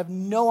package. I have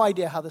no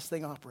idea how this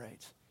thing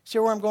operates. See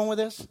where I'm going with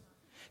this?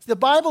 The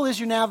Bible is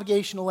your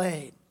navigational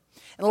aid.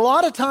 And a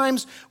lot of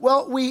times,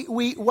 while we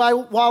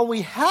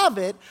have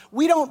it,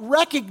 we don't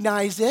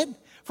recognize it.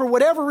 For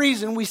whatever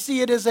reason, we see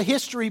it as a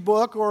history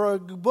book or a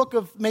book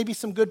of maybe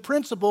some good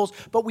principles,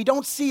 but we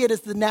don't see it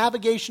as the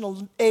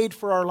navigational aid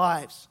for our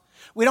lives.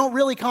 We don't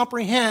really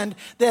comprehend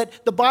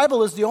that the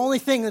Bible is the only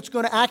thing that's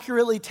going to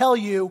accurately tell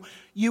you,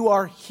 you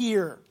are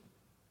here.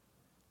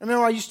 I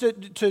remember I used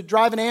to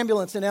drive an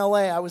ambulance in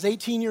L.A. I was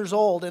 18 years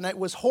old, and it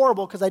was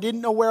horrible because I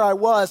didn't know where I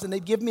was, and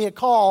they'd give me a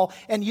call,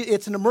 and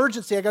it's an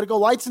emergency. I got to go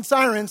lights and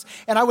sirens,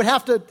 and I would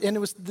have to, and it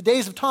was the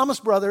days of Thomas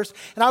Brothers,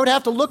 and I would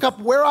have to look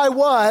up where I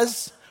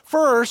was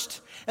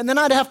first, and then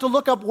I'd have to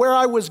look up where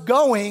I was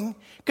going,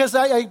 because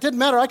it didn't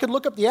matter. I could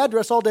look up the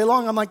address all day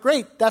long. I'm like,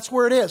 great, that's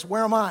where it is.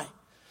 Where am I?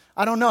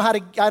 I don't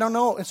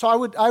know. And so I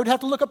would have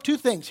to look up two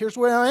things. Here's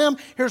where I am.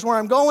 Here's where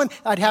I'm going.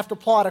 I'd have to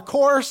plot a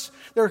course.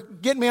 They're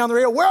getting me on the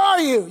radio. Where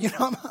are you?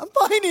 I'm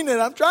finding it.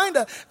 I'm trying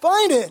to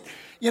find it.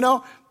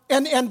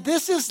 And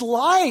this is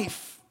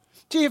life.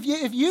 See,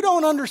 if you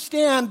don't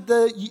understand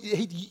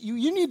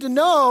you need to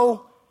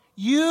know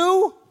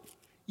you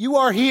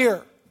are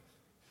here.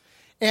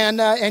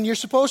 And you're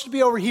supposed to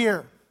be over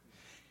here.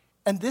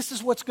 And this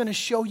is what's going to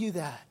show you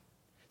that.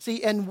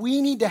 See, and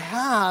we need to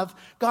have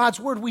God's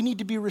word. We need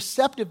to be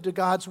receptive to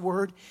God's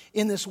word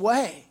in this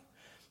way.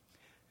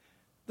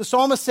 The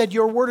psalmist said,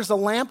 your word is a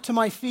lamp to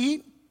my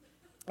feet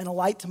and a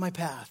light to my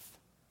path.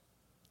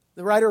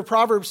 The writer of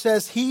Proverbs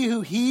says, he who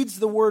heeds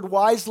the word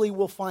wisely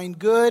will find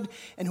good,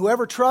 and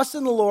whoever trusts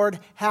in the Lord,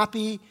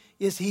 happy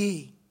is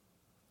he.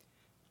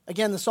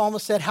 Again, the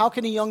psalmist said, how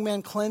can a young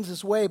man cleanse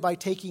his way? By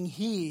taking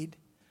heed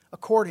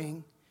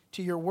according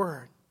to your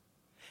word.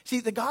 See,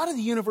 the God of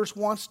the universe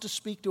wants to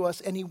speak to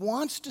us, and he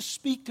wants to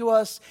speak to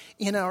us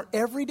in our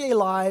everyday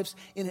lives,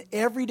 in an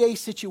everyday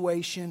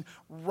situation,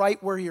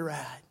 right where you're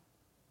at.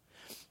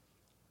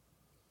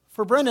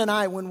 For Brenda and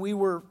I, when we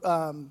were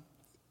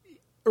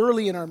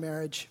early in our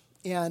marriage,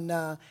 and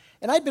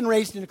I'd been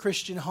raised in a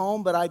Christian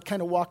home, but I'd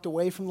kind of walked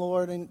away from the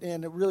Lord, and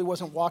it really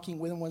wasn't walking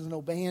with him, wasn't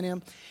obeying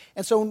him.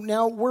 And so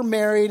now we're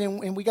married,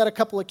 and we got a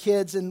couple of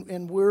kids,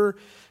 and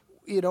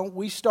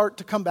we start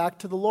to come back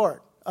to the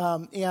Lord.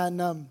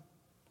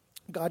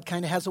 God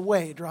kind of has a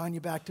way of drawing you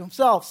back to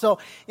himself. So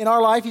in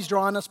our life, he's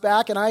drawing us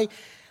back. And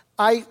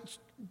I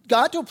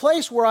got to a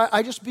place where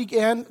I just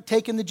began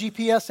taking the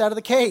GPS out of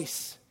the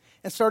case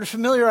and started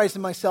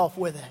familiarizing myself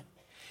with it.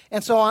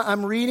 And so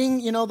I'm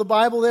reading, the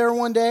Bible there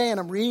one day, and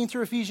I'm reading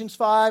through Ephesians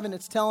 5, and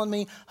it's telling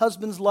me,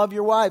 husbands, love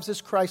your wives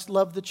as Christ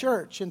loved the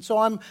church. And so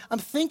I'm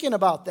thinking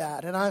about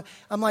that, and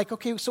I'm like,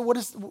 okay, so what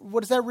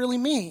does that really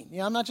mean?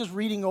 I'm not just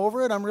reading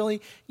over it. I'm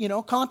really,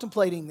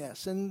 contemplating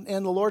this. And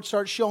the Lord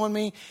starts showing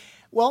me,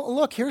 well,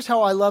 look, here's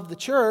how I love the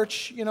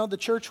church. The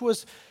church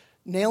was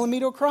nailing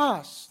me to a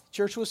cross. The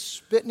church was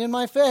spitting in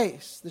my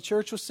face. The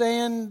church was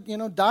saying,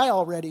 die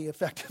already,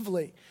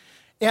 effectively.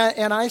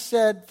 And I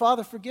said,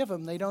 Father, forgive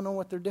them. They don't know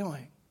what they're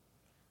doing.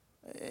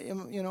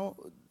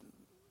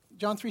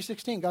 John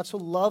 3:16, God so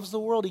loves the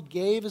world, he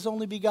gave his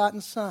only begotten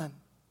Son,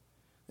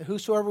 that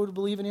whosoever would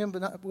believe in him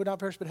would not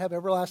perish but have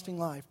everlasting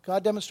life.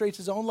 God demonstrates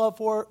his own love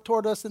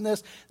toward us in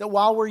this, that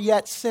while we're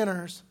yet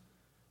sinners,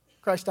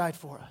 Christ died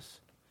for us.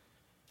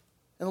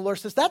 And the Lord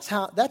says, that's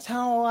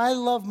how I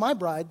love my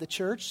bride, the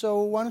church,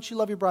 so why don't you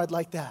love your bride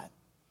like that?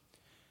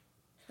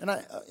 And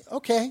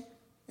okay.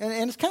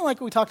 And it's kind of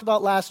like we talked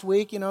about last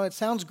week, it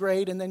sounds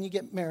great, and then you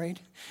get married,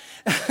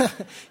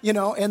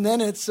 and then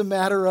it's a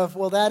matter of,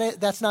 well,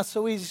 that's not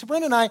so easy. So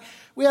Brenda and I,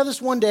 we have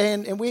this one day,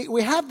 and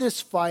we have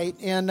this fight,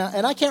 and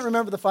I can't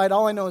remember the fight.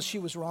 All I know is she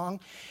was wrong.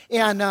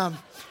 And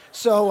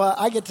so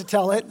I get to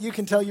tell it. You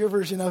can tell your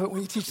version of it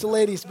when you teach the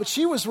ladies, but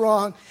she was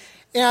wrong.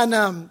 And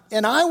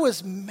I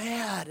was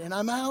mad, and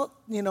I'm out,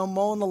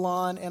 mowing the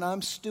lawn, and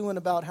I'm stewing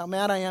about how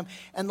mad I am.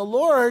 And the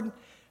Lord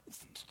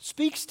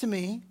speaks to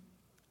me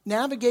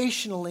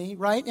navigationally,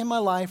 right in my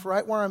life,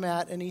 right where I'm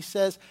at, and he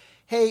says,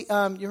 hey,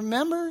 you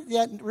remember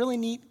that really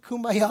neat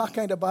kumbaya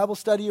kind of Bible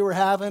study you were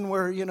having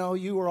where,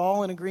 you were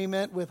all in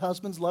agreement with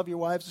husbands, love your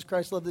wives as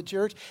Christ loved the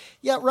church?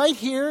 Yeah, right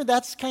here,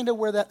 that's kind of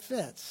where that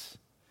fits.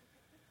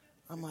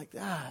 I'm like,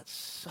 that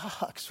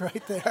sucks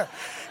right there,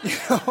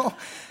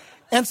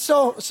 And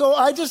so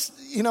I just,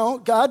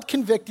 God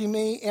convicting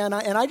me, and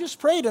I just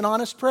prayed an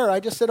honest prayer.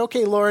 I just said,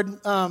 okay, Lord,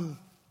 I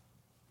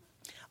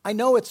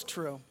know it's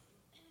true.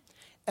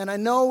 And I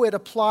know it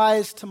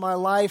applies to my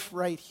life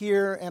right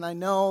here, and I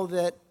know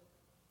that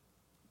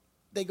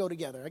they go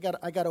together.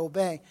 I got to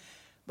obey.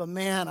 But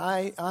man,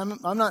 I'm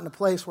not in a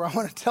place where I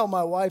want to tell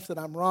my wife that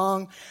I'm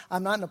wrong.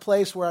 I'm not in a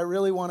place where I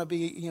really want to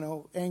be,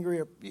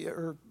 angry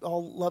or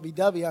all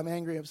lovey-dovey. I'm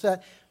angry,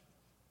 upset.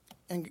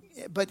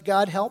 But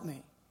God helped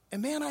me.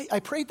 And man, I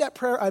prayed that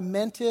prayer, I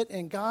meant it,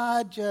 and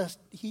God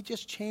He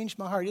just changed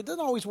my heart. It doesn't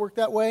always work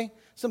that way.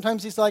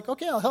 Sometimes He's like,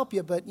 okay, I'll help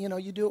you, but,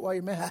 you do it while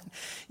you're mad,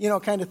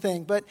 kind of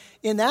thing. But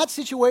in that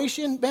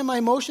situation, man, my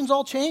emotions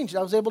all changed.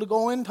 I was able to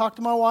go in, talk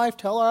to my wife,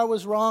 tell her I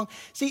was wrong,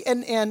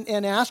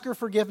 and ask her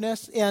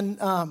forgiveness. And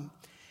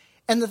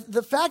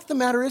the fact of the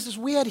matter is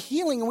we had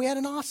healing, and we had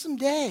an awesome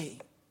day.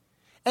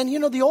 And,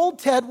 the old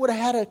Ted would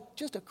have had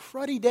just a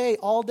cruddy day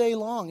all day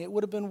long. It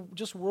would have been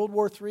just World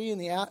War III and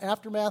the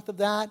aftermath of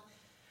that.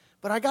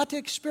 But I got to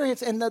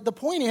experience, and the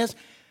point is,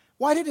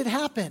 why did it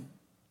happen?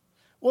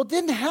 Well, it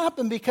didn't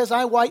happen because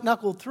I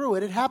white-knuckled through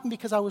it. It happened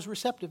because I was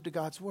receptive to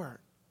God's Word.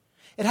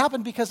 It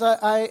happened because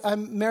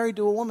I'm married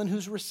to a woman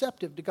who's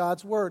receptive to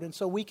God's Word. And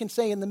so we can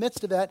say in the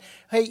midst of that,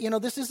 hey,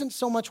 this isn't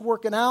so much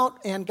working out,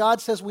 and God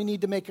says we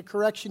need to make a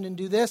correction and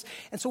do this.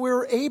 And so we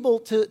were able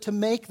to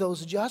make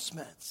those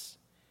adjustments.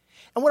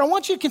 And what I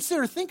want you to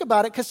consider, think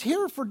about it, because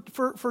here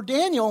for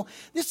Daniel,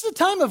 this is a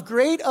time of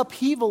great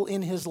upheaval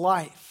in his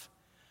life.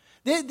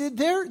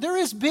 There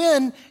has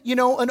been,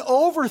 an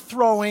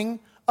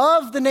overthrowing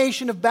of the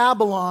nation of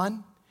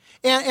Babylon.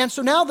 And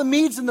so now the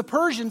Medes and the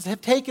Persians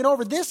have taken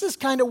over. This is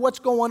kind of what's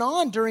going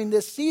on during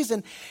this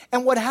season.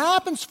 And what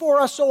happens for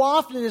us so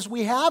often is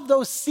we have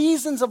those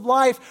seasons of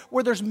life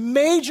where there's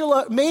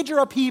major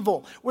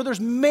upheaval, where there's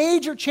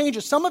major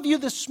changes. Some of you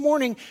this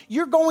morning,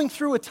 you're going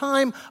through a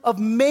time of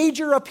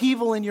major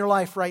upheaval in your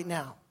life right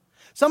now.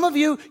 Some of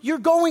you, you're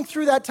going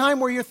through that time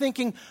where you're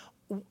thinking,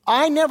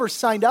 I never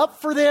signed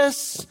up for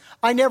this.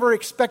 I never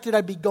expected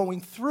I'd be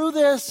going through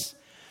this.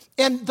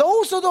 And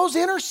those are those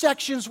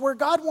intersections where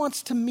God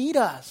wants to meet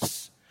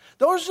us.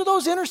 Those are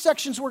those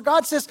intersections where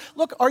God says,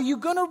 look, are you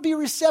going to be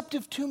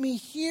receptive to me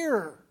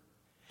here?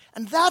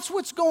 And that's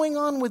what's going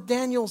on with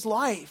Daniel's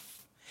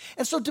life.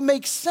 And so to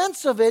make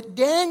sense of it,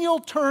 Daniel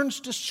turns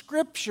to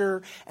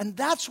Scripture, and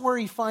that's where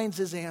he finds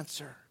his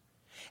answer.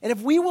 And if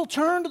we will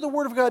turn to the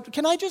Word of God,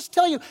 can I just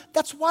tell you,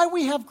 that's why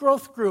we have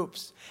growth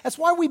groups. That's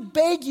why we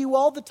beg you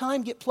all the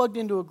time, get plugged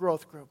into a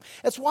growth group.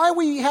 That's why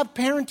we have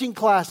parenting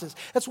classes.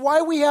 That's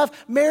why we have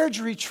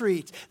marriage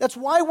retreats. That's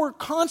why we're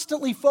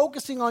constantly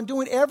focusing on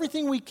doing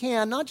everything we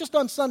can, not just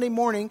on Sunday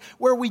morning,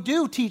 where we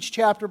do teach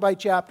chapter by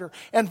chapter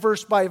and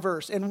verse by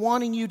verse, and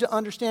wanting you to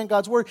understand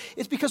God's Word.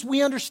 It's because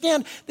we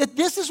understand that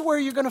this is where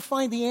you're going to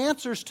find the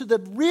answers to the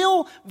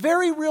real,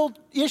 very real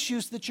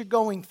issues that you're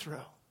going through.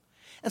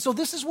 And so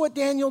this is what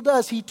Daniel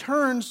does. He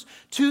turns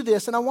to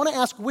this. And I want to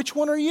ask, which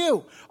one are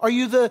you? Are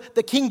you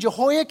the King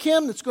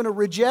Jehoiakim that's going to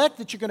reject,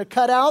 that you're going to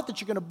cut out,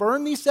 that you're going to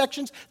burn these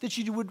sections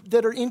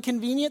that are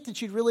inconvenient,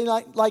 that you'd really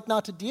like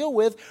not to deal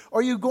with? Or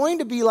are you going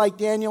to be like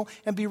Daniel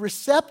and be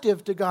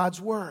receptive to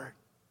God's Word?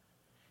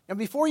 And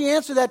before you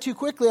answer that too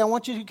quickly, I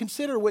want you to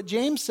consider what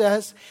James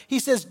says. He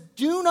says,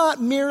 do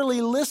not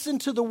merely listen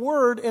to the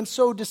Word and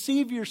so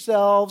deceive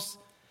yourselves.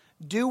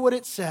 Do what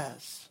it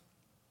says.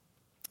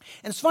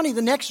 And it's funny,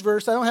 the next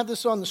verse, I don't have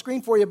this on the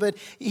screen for you, but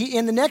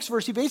in the next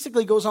verse, he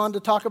basically goes on to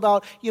talk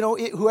about,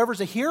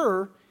 whoever's a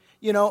hearer,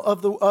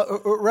 of the,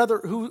 or rather,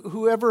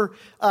 whoever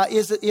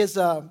is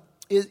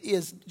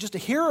just a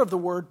hearer of the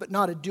word, but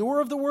not a doer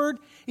of the word.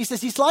 He says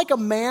he's like a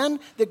man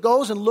that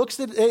goes and looks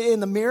in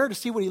the mirror to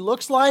see what he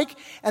looks like,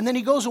 and then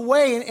he goes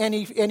away and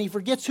he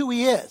forgets who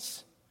he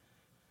is.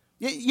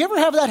 You ever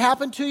have that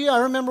happen to you? I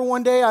remember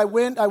one day I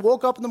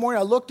woke up in the morning,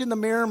 I looked in the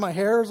mirror, my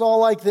hair is all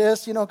like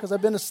this, because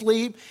I've been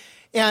asleep.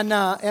 And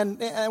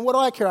what do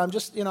I care? I'm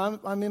just,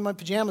 I'm in my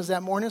pajamas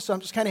that morning, so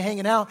I'm just kind of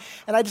hanging out.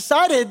 And I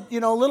decided,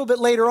 a little bit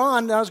later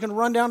on that I was going to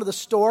run down to the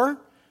store.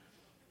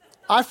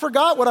 I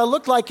forgot what I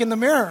looked like in the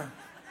mirror.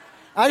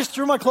 I just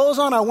threw my clothes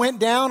on. I went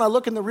down. I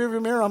look in the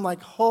rearview mirror. I'm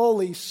like,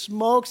 holy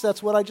smokes,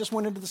 that's what I just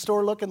went into the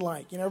store looking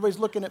like. Everybody's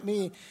looking at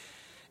me,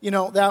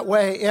 that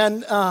way.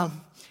 And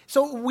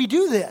so we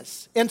do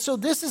this. And so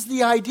this is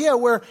the idea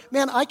where,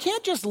 man, I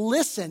can't just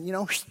listen,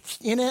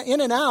 in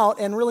and out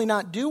and really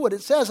not do what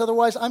it says.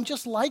 Otherwise, I'm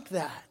just like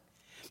that.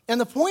 And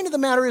the point of the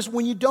matter is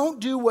when you don't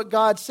do what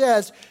God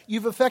says,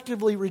 you've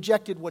effectively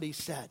rejected what he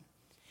said.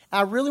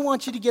 I really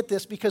want you to get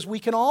this because we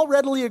can all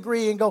readily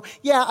agree and go,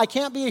 yeah, I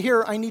can't be a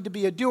hearer, I need to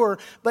be a doer.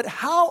 But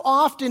how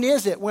often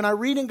is it when I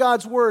read in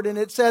God's word and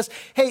it says,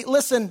 hey,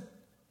 listen,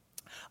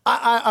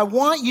 I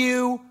want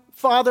you,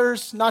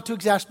 fathers, not to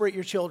exasperate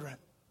your children.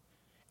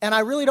 And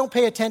I really don't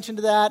pay attention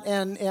to that.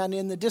 And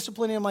in the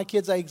disciplining of my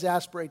kids, I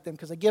exasperate them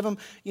because I give them,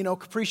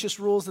 capricious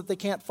rules that they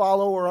can't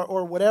follow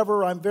or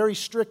whatever. I'm very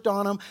strict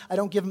on them. I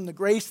don't give them the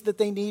grace that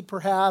they need,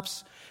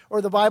 perhaps. Or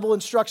the Bible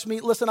instructs me,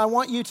 listen, I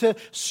want you to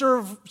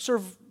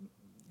serve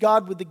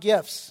God with the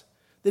gifts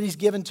that he's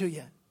given to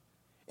you.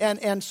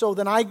 And so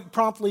then I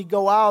promptly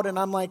go out and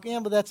I'm like, yeah,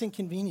 but that's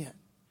inconvenient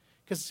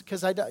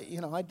because I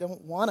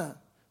don't want to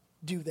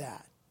do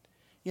that.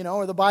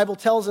 Or the Bible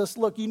tells us,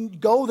 look, you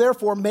go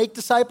therefore make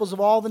disciples of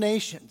all the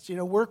nations.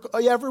 We're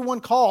everyone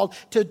called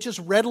to just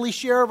readily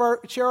share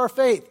our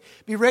faith.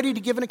 Be ready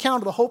to give an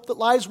account of the hope that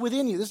lies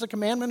within you. This is a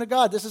commandment of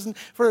God. This isn't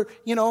for,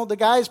 the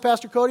guys,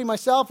 Pastor Cody,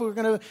 myself, who are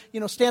going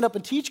to, stand up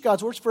and teach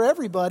God's words for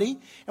everybody.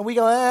 And we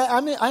go, I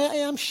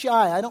am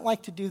shy. I don't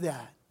like to do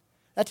that.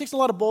 That takes a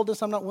lot of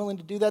boldness. I'm not willing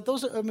to do that.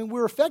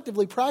 We're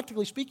effectively,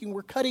 practically speaking,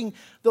 we're cutting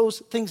those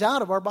things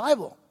out of our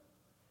Bible.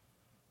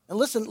 And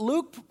listen,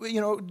 Luke,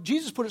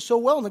 Jesus put it so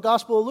well in the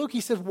Gospel of Luke.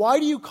 He said, why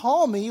do you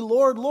call me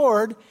Lord,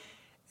 Lord,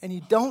 and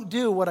you don't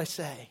do what I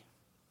say?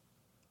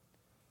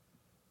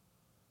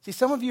 See,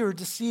 some of you are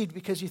deceived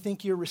because you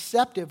think you're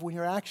receptive when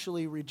you're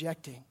actually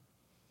rejecting.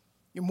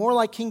 You're more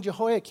like King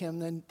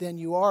Jehoiakim than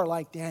you are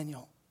like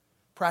Daniel,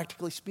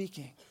 practically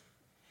speaking.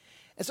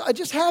 And so I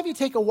just have you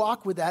take a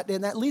walk with that,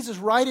 and that leads us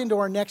right into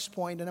our next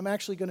point. And I'm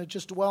actually going to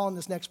just dwell on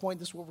this next point.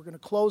 This is what we're going to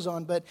close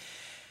on. But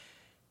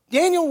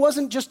Daniel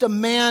wasn't just a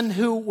man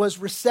who was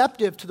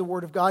receptive to the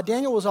Word of God.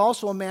 Daniel was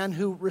also a man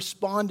who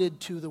responded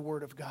to the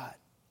Word of God.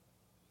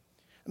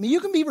 You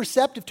can be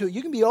receptive to it.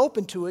 You can be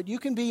open to it. You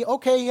can be,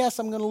 okay, yes,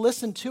 I'm going to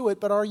listen to it,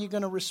 but are you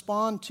going to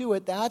respond to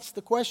it? That's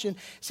the question.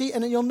 See,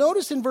 and you'll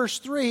notice in verse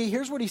 3,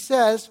 here's what he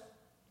says.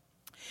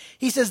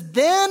 He says,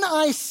 then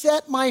I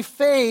set my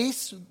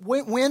face,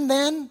 when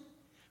then?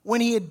 When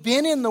he had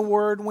been in the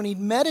Word, when he'd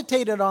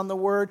meditated on the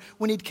Word,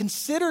 when he'd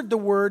considered the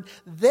Word,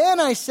 then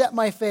I set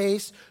my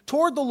face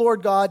toward the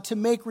Lord God to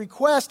make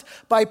request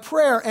by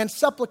prayer and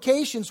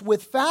supplications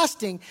with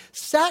fasting,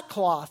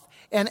 sackcloth,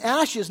 and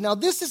ashes. Now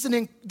this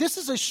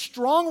is a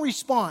strong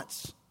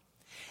response.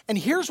 And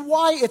here's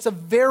why it's a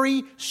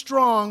very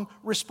strong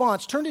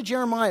response. Turn to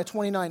Jeremiah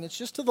 29. It's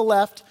just to the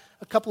left,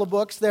 a couple of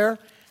books there.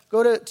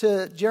 Go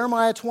to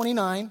Jeremiah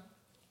 29.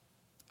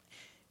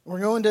 We're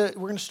going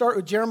to start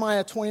with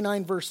Jeremiah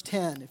 29, verse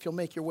 10, if you'll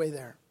make your way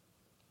there.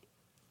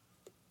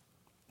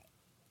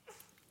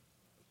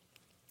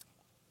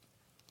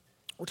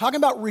 We're talking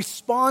about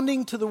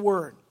responding to the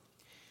Word.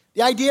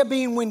 The idea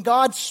being when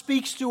God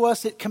speaks to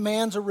us, it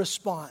commands a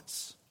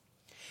response.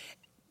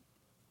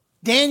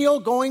 Daniel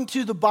going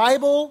to the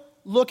Bible,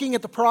 looking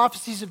at the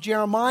prophecies of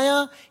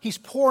Jeremiah, he's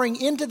pouring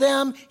into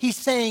them. He's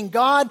saying,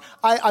 God,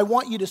 I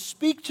want you to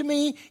speak to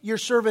me. Your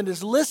servant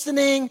is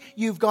listening.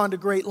 You've gone to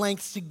great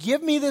lengths to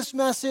give me this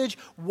message.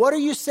 What are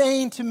you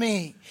saying to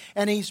me?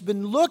 And he's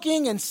been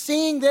looking and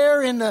seeing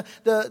there in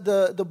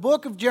the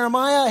book of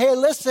Jeremiah, hey,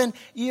 listen,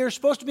 you're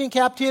supposed to be in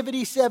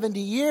captivity 70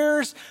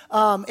 years.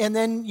 And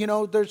then, you're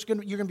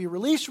going to be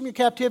released from your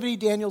captivity.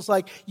 Daniel's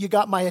like, you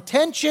got my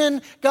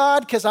attention,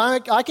 God, because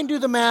I can do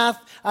the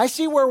math. I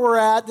see where we're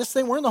at.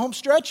 We're in the home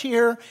stretch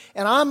here,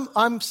 and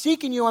I'm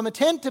seeking you. I'm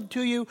attentive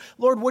to you.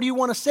 Lord, what do you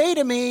want to say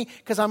to me?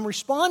 Because I'm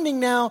responding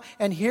now.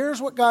 And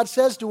here's what God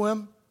says to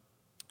him.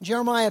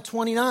 Jeremiah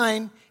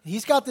 29,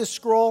 he's got this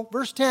scroll.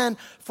 Verse 10,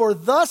 for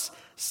thus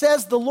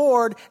says the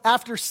Lord,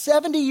 after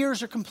 70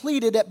 years are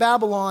completed at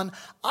Babylon,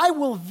 I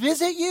will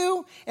visit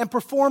you and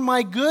perform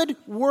my good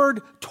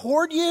word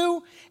toward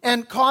you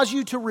and cause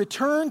you to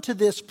return to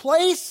this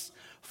place.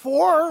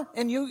 For,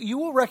 and you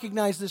will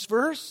recognize this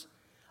verse,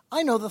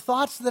 I know the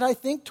thoughts that I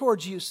think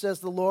towards you, says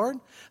the Lord.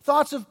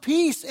 Thoughts of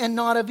peace and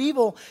not of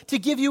evil, to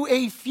give you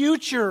a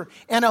future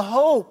and a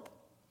hope.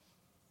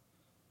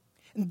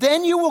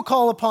 Then you will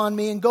call upon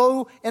me and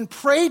go and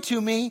pray to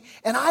me,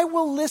 and I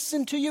will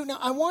listen to you. Now,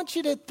 I want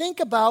you to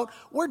think about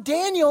where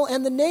Daniel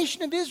and the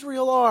nation of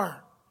Israel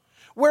are.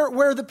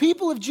 Where the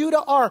people of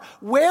Judah are.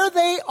 Where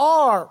they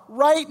are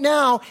right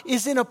now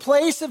is in a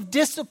place of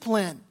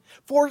discipline.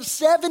 For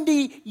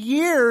 70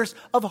 years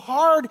of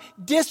hard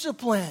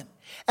discipline.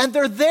 And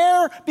they're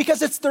there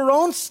because it's their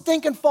own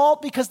stinking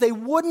fault because they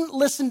wouldn't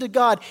listen to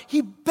God.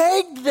 He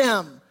begged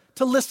them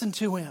to listen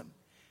to him.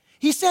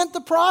 He sent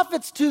the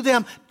prophets to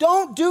them.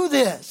 Don't do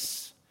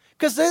this.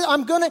 Because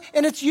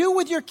and it's you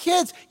with your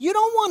kids. You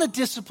don't want to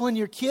discipline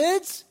your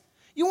kids.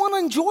 You want to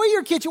enjoy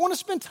your kids. You want to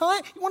spend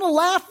time. You want to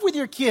laugh with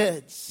your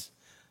kids.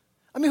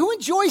 I mean, who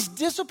enjoys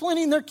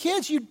disciplining their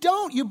kids? You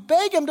don't. You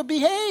beg them to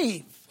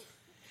behave.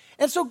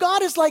 And so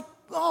God is like,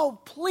 oh,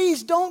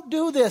 please don't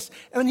do this.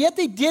 And yet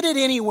they did it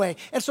anyway.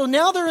 And so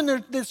now they're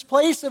in this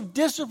place of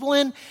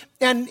discipline.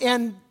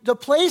 And the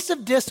place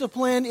of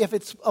discipline, if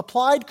it's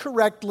applied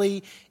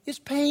correctly, is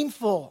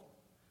painful.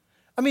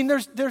 I mean,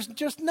 there's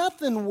just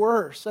nothing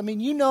worse. I mean,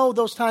 you know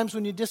those times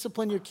when you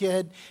discipline your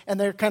kid and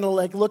they're kind of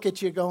like, look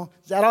at you go,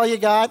 is that all you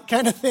got?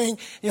 Kind of thing.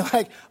 You're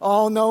like,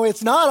 oh, no,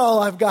 it's not all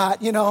I've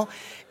got, you know.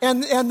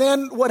 And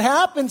then what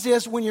happens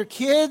is when your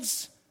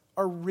kids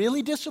are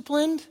really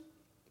disciplined,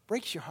 it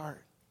breaks your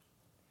heart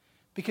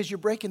because you're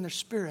breaking their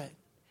spirit.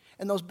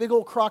 And those big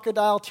old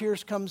crocodile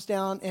tears comes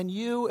down, and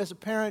you as a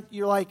parent,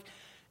 you're like,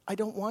 I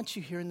don't want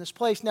you here in this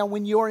place. Now,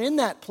 when you're in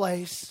that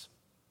place,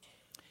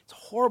 it's a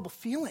horrible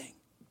feeling.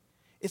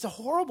 It's a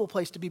horrible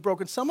place to be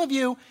broken. Some of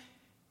you,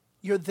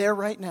 you're there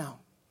right now.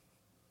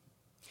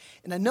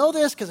 And I know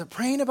this because I'm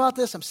praying about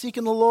this. I'm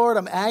seeking the Lord.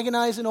 I'm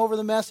agonizing over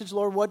the message.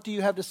 Lord, what do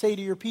you have to say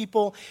to your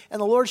people? And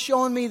the Lord's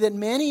showing me that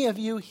many of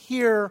you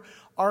here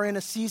are in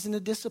a season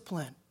of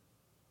discipline.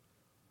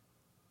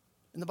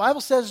 And the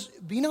Bible says,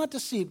 be not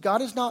deceived.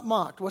 God is not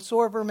mocked.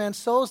 Whatsoever a man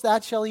sows,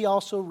 that shall he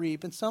also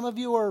reap. And some of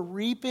you are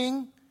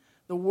reaping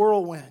the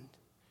whirlwind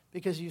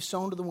because you've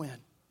sown to the wind.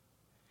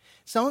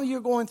 Some of you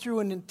are going through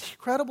an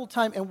incredible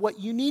time, and what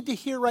you need to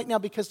hear right now,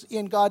 because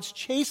in God's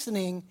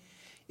chastening,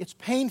 it's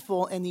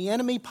painful, and the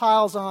enemy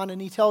piles on,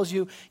 and he tells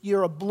you,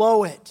 you're a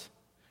blow it.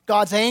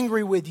 God's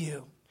angry with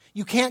you.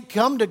 You can't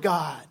come to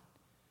God.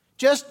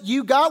 Just,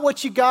 you got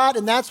what you got,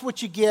 and that's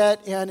what you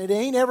get, and it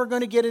ain't ever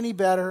going to get any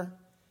better.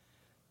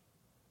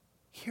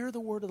 Hear the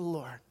word of the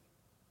Lord.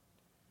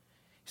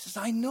 He says,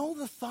 I know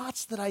the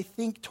thoughts that I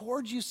think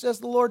towards you, says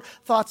the Lord,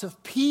 thoughts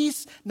of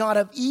peace, not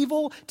of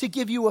evil, to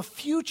give you a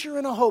future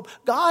and a hope.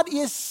 God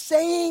is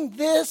saying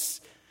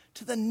this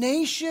to the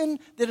nation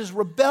that has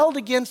rebelled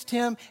against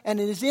him and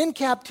is in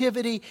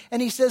captivity.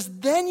 And he says,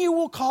 then you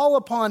will call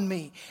upon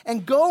me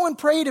and go and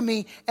pray to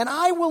me, and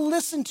I will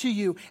listen to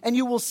you, and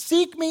you will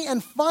seek me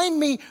and find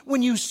me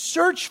when you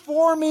search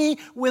for me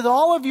with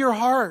all of your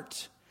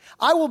heart.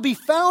 I will be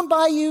found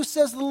by you,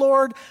 says the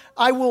Lord.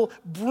 I will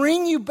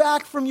bring you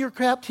back from your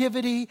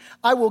captivity.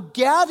 I will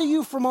gather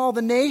you from all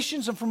the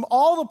nations and from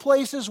all the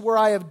places where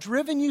I have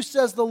driven you,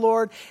 says the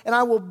Lord. And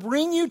I will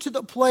bring you to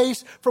the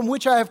place from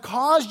which I have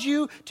caused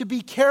you to be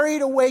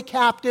carried away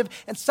captive.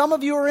 And some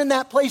of you are in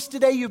that place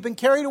today. You've been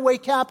carried away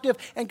captive.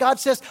 And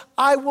God says,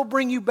 I will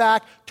bring you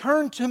back.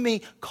 Turn to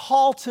me.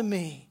 Call to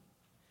me.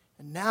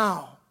 And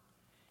now,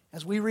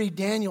 as we read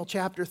Daniel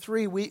chapter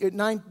 3,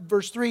 9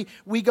 verse 3,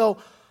 we go,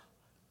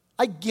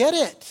 I get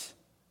it.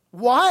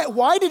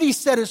 Why did he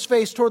set his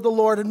face toward the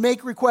Lord and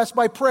make requests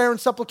by prayer and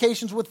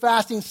supplications with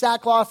fasting,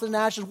 sackcloth and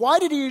ashes? Why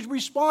did he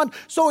respond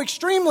so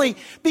extremely?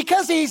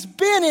 Because he's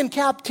been in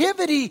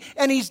captivity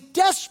and he's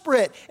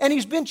desperate and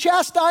he's been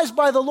chastised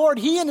by the Lord,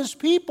 he and his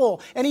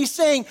people. And he's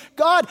saying,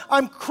 God,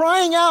 I'm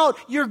crying out.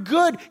 You're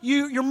good.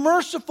 You're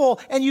merciful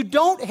and you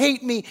don't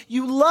hate me.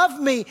 You love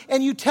me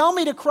and you tell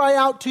me to cry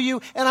out to you,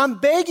 and I'm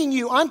begging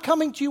you. I'm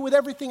coming to you with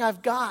everything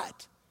I've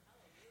got.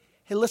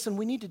 Hey, listen,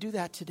 we need to do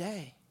that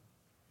today.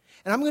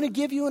 And I'm going to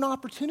give you an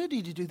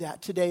opportunity to do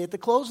that today at the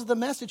close of the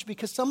message,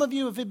 because some of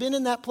you have been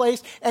in that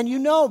place and you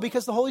know,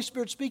 because the Holy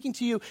Spirit's speaking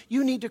to you,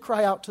 you need to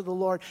cry out to the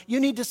Lord. You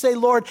need to say,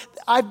 Lord,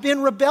 I've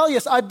been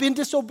rebellious. I've been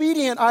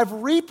disobedient. I've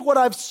reaped what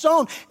I've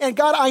sown. And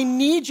God, I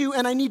need you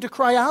and I need to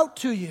cry out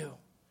to you.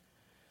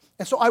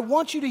 And so I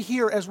want you to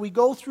hear as we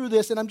go through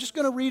this, and I'm just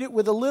going to read it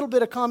with a little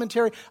bit of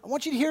commentary. I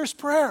want you to hear his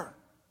prayer.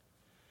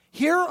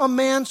 Hear a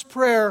man's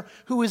prayer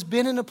who has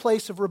been in a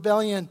place of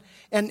rebellion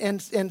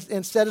and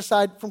set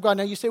aside from God.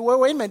 Now you say, well,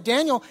 wait a minute,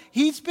 Daniel,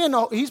 he's been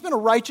a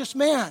righteous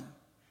man.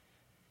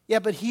 Yeah,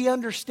 but he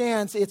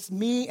understands it's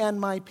me and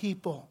my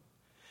people.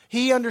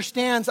 He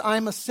understands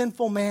I'm a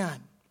sinful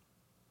man.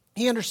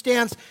 He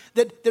understands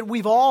that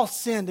we've all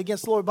sinned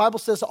against the Lord. The Bible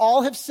says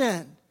all have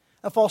sinned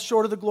and fall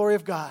short of the glory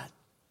of God.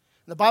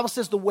 The Bible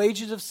says the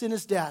wages of sin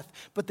is death,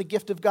 but the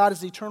gift of God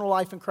is eternal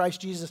life in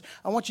Christ Jesus.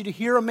 I want you to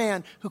hear a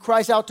man who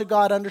cries out to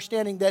God,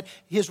 understanding that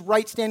his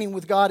right standing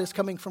with God is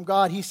coming from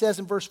God. He says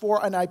in verse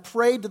 4, and I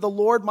prayed to the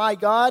Lord my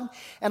God,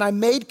 and I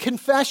made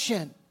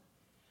confession.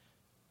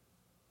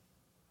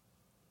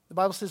 The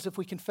Bible says if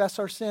we confess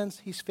our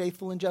sins, he's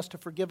faithful and just to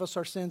forgive us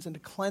our sins and to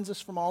cleanse us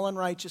from all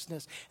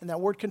unrighteousness. And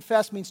that word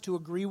confess means to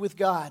agree with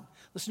God.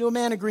 Listen to a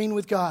man agreeing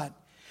with God.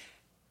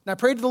 And I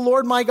prayed to the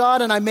Lord my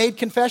God, and I made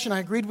confession.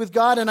 I agreed with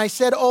God, and I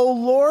said, O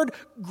Lord,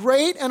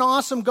 great and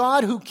awesome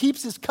God, who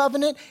keeps his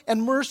covenant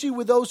and mercy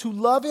with those who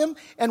love him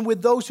and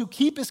with those who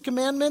keep his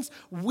commandments.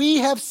 We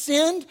have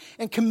sinned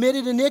and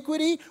committed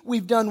iniquity.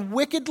 We've done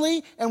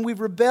wickedly, and we've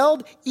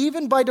rebelled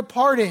even by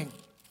departing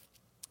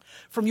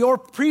from your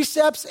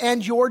precepts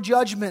and your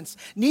judgments.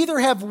 Neither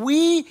have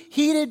we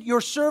heeded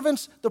your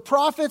servants, the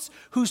prophets,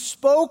 who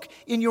spoke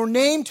in your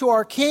name to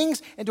our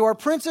kings and to our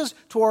princes,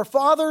 to our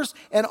fathers,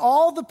 and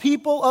all the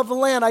people of the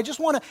land. I just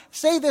want to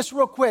say this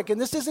real quick,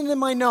 and this isn't in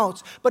my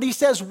notes, but he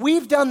says,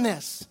 we've done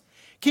this.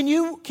 Can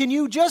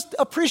you just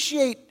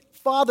appreciate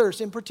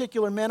fathers in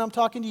particular, men, I'm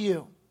talking to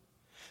you.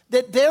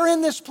 that they're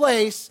in this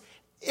place,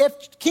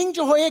 if King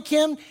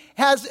Jehoiakim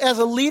as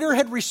a leader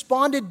had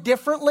responded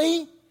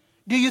differently,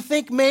 do you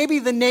think maybe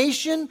the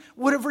nation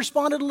would have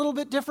responded a little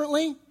bit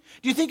differently?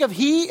 Do you think if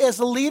he as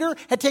a leader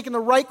had taken the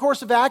right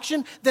course of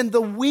action, then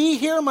the we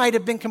here might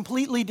have been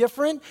completely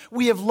different?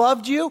 We have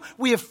loved you.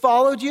 We have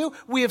followed you.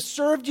 We have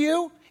served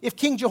you. If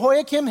King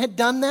Jehoiakim had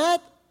done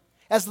that,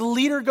 as the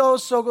leader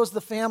goes, so goes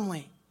the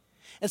family.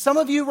 And some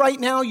of you right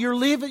now, you're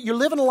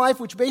living a life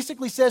which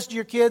basically says to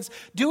your kids,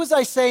 do as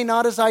I say,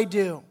 not as I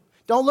do.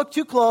 Don't look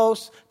too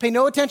close. Pay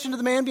no attention to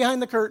the man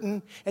behind the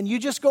curtain. And you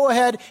just go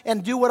ahead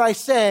and do what I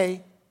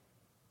say.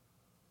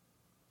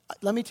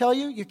 Let me tell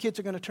you, your kids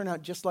are going to turn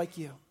out just like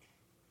you.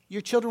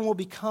 Your children will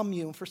become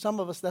you. And for some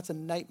of us, that's a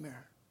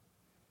nightmare.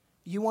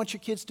 You want your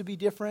kids to be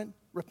different?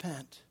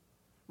 Repent.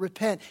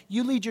 Repent.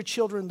 You lead your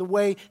children the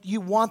way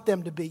you want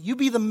them to be. You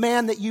be the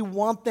man that you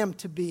want them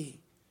to be.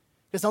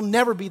 Because they'll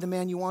never be the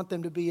man you want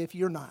them to be if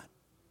you're not.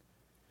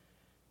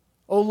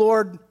 Oh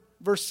Lord,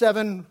 verse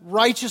 7,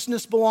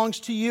 righteousness belongs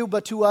to you,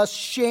 but to us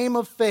shame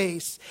of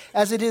face,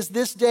 as it is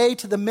this day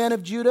to the men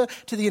of Judah,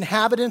 to the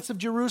inhabitants of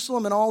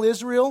Jerusalem and all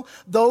Israel,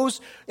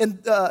 those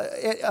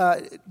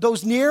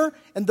near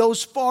and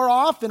those far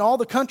off in all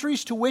the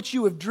countries to which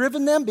you have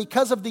driven them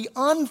because of the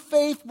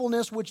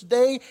unfaithfulness which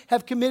they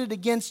have committed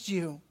against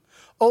you.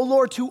 O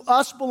Lord, to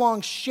us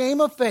belongs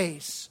shame of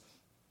face,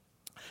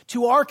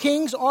 to our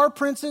kings, our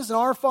princes, and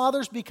our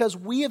fathers, because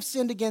we have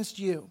sinned against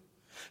you.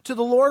 To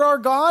the Lord our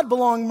God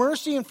belong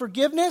mercy and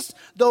forgiveness,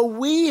 though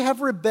we have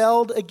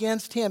rebelled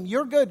against him.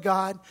 You're good,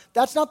 God.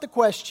 That's not the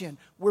question.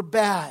 We're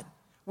bad.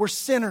 We're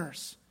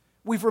sinners.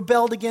 We've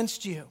rebelled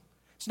against you.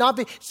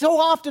 So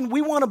often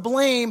we want to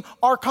blame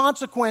our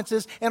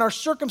consequences and our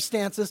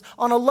circumstances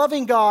on a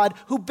loving God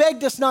who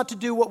begged us not to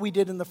do what we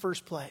did in the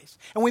first place.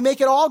 And we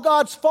make it all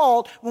God's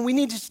fault when we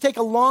need to take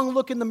a long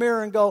look in the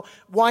mirror and go,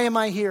 why am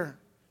I here?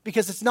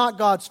 Because it's not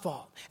God's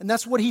fault. And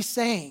that's what he's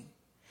saying.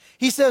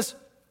 He says,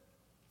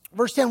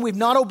 verse 10, we've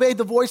not obeyed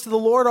the voice of the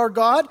Lord our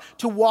God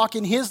to walk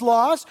in his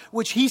laws,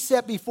 which he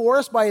set before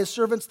us by his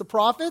servants the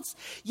prophets.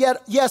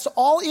 Yet, yes,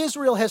 all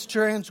Israel has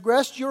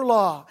transgressed your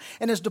law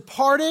and has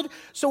departed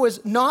so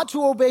as not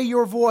to obey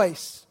your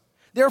voice.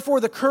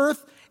 Therefore, the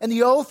curse and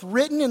the oath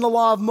written in the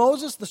law of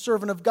Moses, the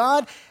servant of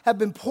God, have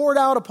been poured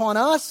out upon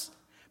us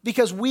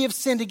because we have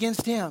sinned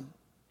against him.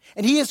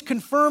 And he has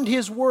confirmed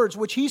his words,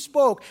 which he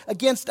spoke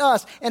against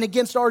us and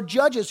against our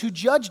judges who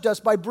judged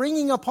us by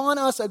bringing upon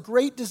us a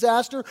great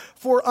disaster.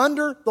 For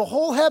under the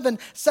whole heaven,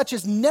 such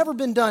has never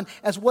been done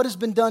as what has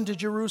been done to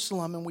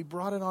Jerusalem. And we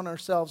brought it on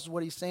ourselves, is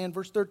what he's saying.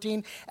 Verse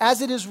 13,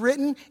 as it is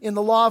written in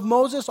the law of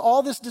Moses,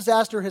 all this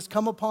disaster has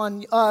come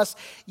upon us.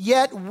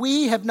 Yet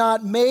we have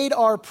not made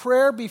our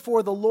prayer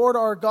before the Lord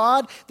our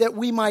God, that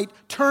we might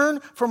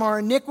turn from our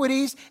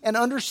iniquities and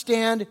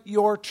understand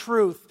your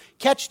truth.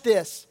 Catch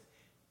this.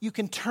 You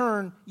can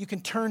turn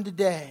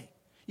today.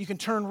 You can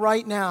turn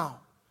right now.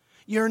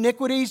 Your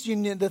iniquities,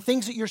 the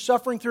things that you're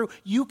suffering through,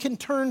 you can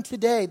turn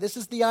today. This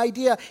is the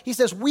idea. He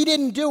says, we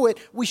didn't do it.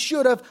 We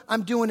should have.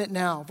 I'm doing it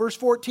now. Verse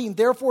 14,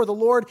 therefore the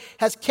Lord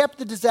has kept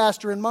the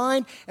disaster in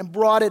mind and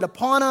brought it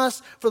upon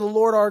us. For the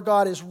Lord our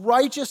God is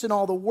righteous in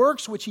all the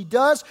works which he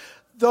does,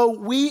 though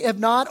we have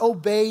not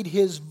obeyed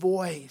his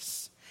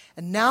voice.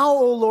 And now,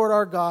 O Lord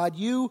our God,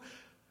 you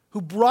who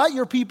brought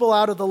your people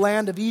out of the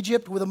land of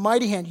Egypt with a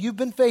mighty hand. You've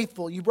been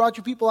faithful. You brought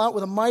your people out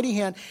with a mighty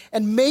hand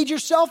and made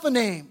yourself a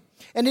name.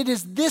 And it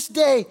is this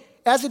day,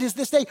 as it is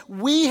this day,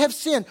 we have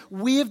sinned.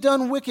 We have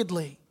done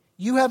wickedly.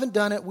 You haven't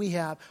done it, we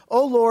have.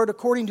 O Lord,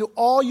 according to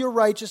all your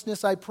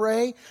righteousness, I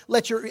pray,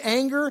 let your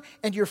anger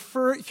and your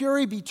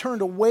fury be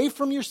turned away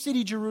from your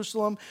city,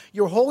 Jerusalem,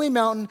 your holy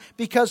mountain,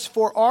 because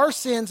for our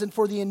sins and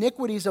for the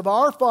iniquities of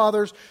our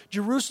fathers,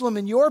 Jerusalem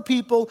and your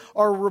people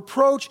are a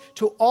reproach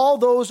to all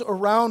those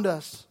around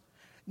us.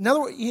 In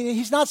other words,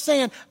 he's not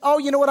saying, oh,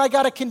 you know what, I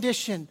got a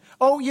condition.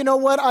 Oh, you know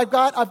what, I've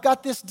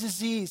got this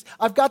disease.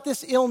 I've got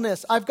this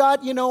illness. I've got,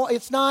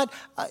 it's not...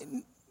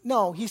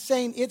 No, he's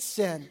saying it's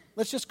sin.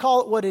 Let's just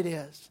call it what it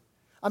is.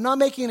 I'm not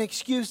making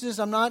excuses.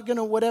 I'm not going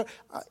to whatever.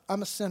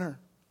 I'm a sinner.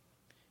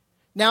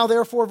 Now,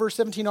 therefore, verse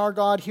 17, our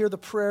God, hear the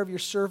prayer of your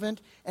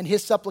servant and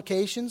his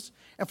supplications.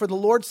 And for the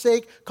Lord's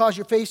sake, cause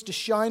your face to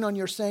shine on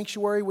your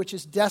sanctuary, which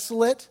is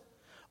desolate.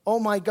 Oh,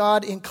 my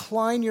God,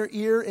 incline your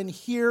ear and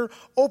hear.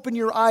 Open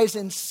your eyes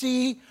and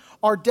see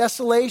our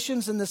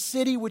desolations in the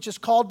city which is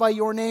called by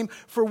your name.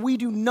 For we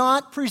do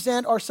not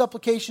present our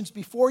supplications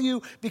before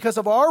you because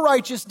of our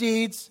righteous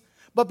deeds,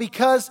 but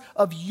because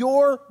of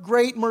your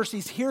great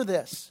mercies. Hear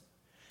this.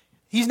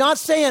 He's not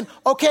saying,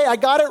 okay, I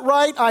got it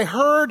right, I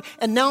heard,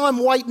 and now I'm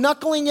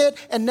white-knuckling it,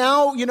 and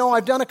now,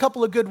 I've done a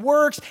couple of good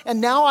works, and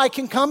now I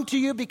can come to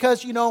you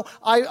because,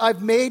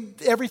 I've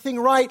made everything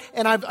right,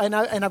 and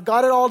I've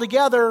got it all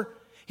together.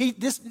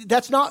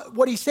 That's not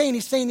what he's saying.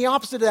 He's saying the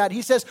opposite of that.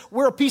 He says,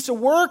 we're a piece of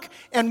work,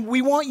 and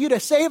we want you to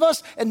save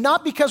us, and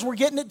not because we're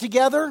getting it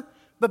together,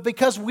 but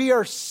because we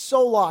are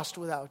so lost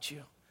without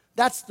you.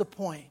 That's the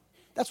point.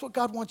 That's what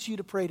God wants you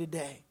to pray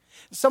today.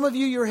 Some of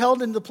you, you're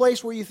held in the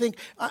place where you think,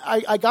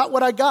 I got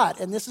what I got,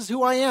 and this is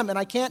who I am, and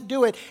I can't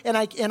do it, and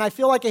I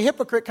feel like a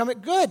hypocrite coming.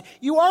 Good,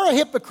 you are a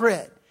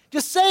hypocrite.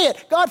 Just say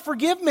it. God,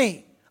 forgive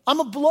me. I'm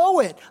going to blow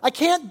it. I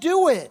can't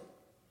do it.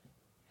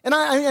 And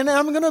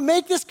I'm going to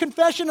make this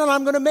confession, and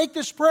I'm going to make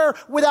this prayer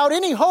without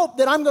any hope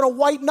that I'm going to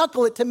white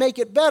knuckle it to make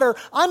it better.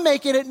 I'm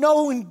making it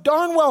knowing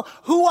darn well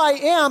who I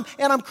am,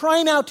 and I'm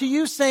crying out to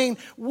you saying,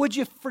 would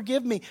you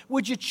forgive me?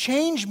 Would you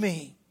change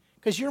me?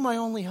 Because you're my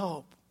only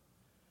hope.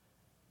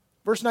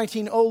 Verse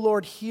 19, O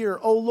Lord, hear.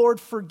 O Lord,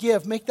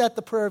 forgive. Make that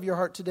the prayer of your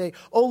heart today.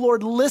 O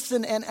Lord,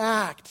 listen and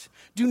act.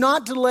 Do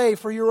not delay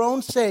for your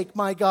own sake,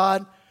 my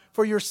God,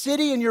 for your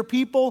city and your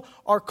people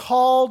are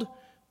called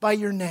by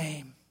your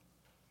name.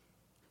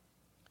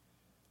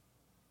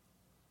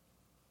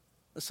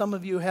 Some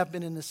of you have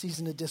been in the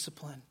season of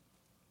discipline,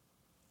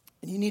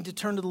 and you need to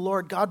turn to the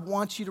Lord. God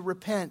wants you to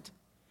repent,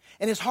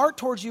 and his heart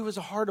towards you is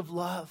a heart of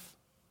love.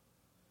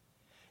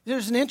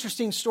 There's an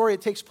interesting story.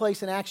 It takes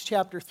place in Acts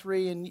chapter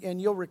 3,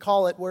 and you'll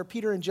recall it, where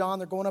Peter and John,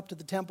 they're going up to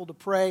the temple to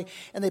pray,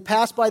 and they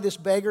pass by this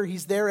beggar.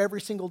 He's there every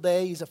single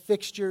day. He's a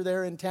fixture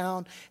there in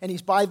town, and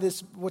he's by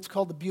this, what's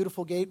called the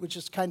Beautiful Gate, which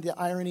is kind of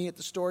the irony at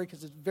the story,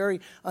 because it's a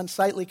very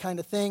unsightly kind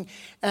of thing.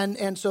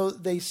 And so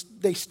they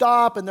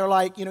stop, and they're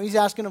like, he's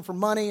asking them for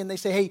money, and they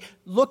say, hey,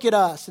 look at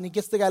us. And he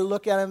gets the guy to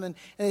look at him, and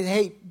they say,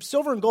 hey,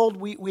 silver and gold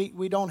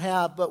we don't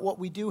have, but what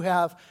we do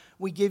have,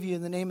 we give you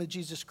in the name of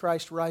Jesus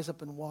Christ. Rise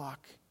up and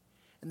walk.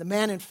 And the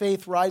man in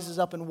faith rises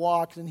up and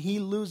walks, and he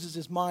loses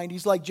his mind.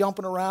 He's like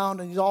jumping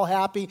around, and he's all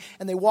happy.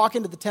 And they walk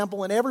into the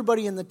temple, and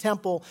everybody in the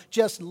temple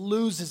just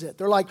loses it.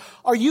 They're like,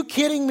 are you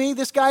kidding me?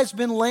 This guy's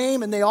been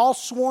lame. And they all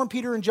swarm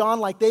Peter and John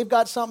like they've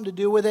got something to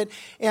do with it.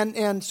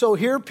 And so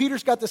here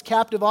Peter's got this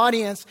captive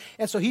audience,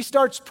 and so he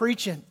starts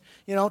preaching.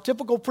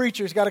 Typical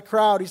preacher. He's got a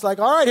crowd. He's like,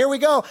 all right, here we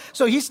go.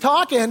 So he's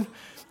talking.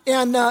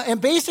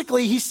 And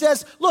basically he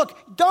says, look,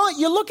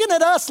 you're looking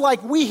at us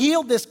like we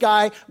healed this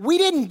guy. We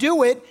didn't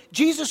do it.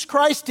 Jesus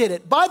Christ did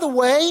it. By the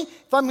way,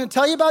 if I'm going to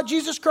tell you about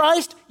Jesus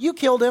Christ, you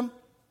killed him.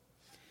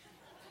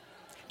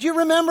 Do you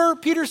remember?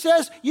 Peter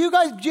says, you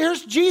guys,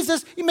 here's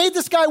Jesus. He made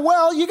this guy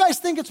well. You guys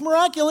think it's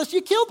miraculous.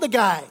 You killed the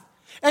guy.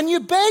 And you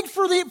begged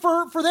for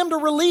them to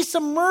release a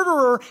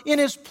murderer in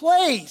his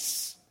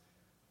place.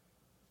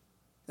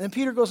 And then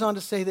Peter goes on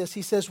to say this.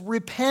 He says,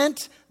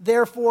 repent,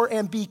 therefore,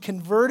 and be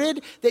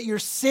converted, that your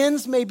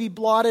sins may be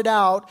blotted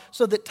out,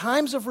 so that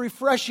times of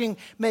refreshing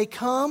may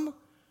come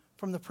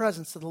from the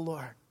presence of the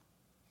Lord.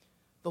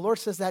 The Lord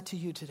says that to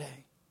you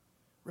today.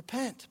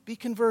 Repent, be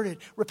converted.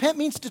 Repent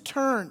means to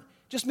turn.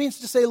 Just means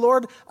to say,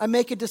 Lord, I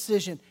make a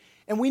decision.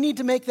 And we need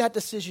to make that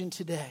decision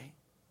today.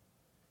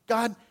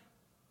 God,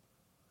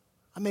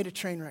 I made a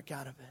train wreck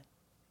out of it,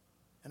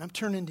 and I'm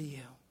turning to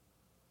you.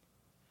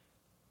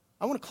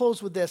 I want to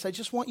close with this. I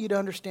just want you to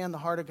understand the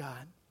heart of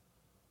God.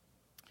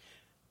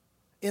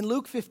 In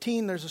Luke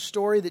 15, there's a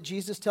story that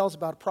Jesus tells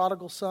about a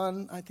prodigal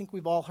son. I think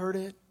we've all heard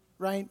it,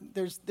 right?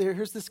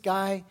 Here's this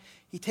guy.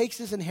 He takes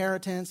his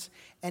inheritance,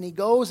 and he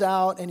goes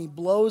out, and he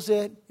blows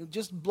it. He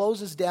just blows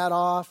his dad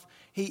off.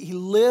 He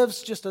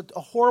lives just a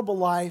horrible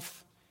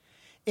life.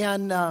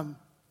 And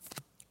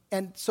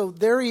so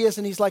there he is,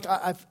 and he's like,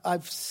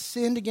 I've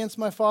sinned against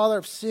my father.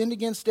 I've sinned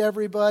against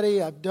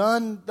everybody.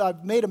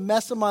 I've made a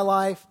mess of my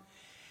life.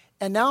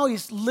 And now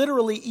he's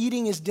literally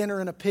eating his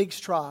dinner in a pig's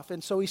trough.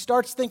 And so he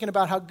starts thinking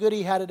about how good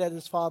he had it at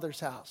his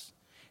father's house.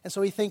 And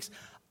so he thinks,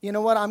 you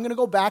know what, I'm going to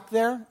go back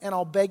there and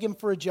I'll beg him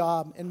for a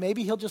job. And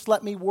maybe he'll just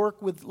let me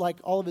work with like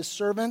all of his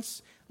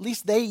servants. At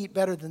least they eat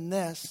better than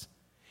this.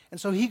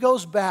 And so he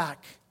goes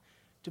back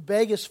to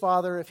beg his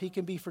father if he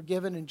can be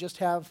forgiven and just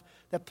have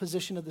that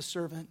position of the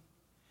servant.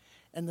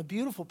 And the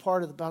beautiful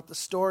part about the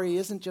story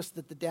isn't just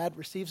that the dad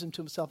receives him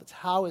to himself, it's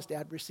how his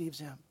dad receives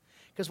him.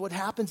 Because what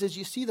happens is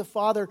you see the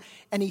father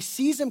and he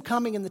sees him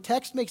coming, and the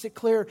text makes it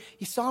clear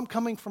he saw him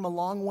coming from a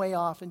long way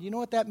off. And you know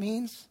what that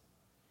means?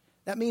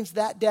 That means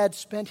that dad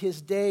spent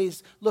his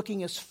days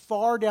looking as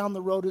far down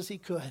the road as he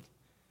could,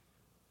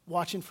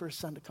 watching for his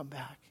son to come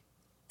back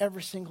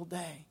every single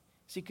day.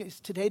 See,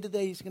 today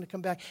he's going to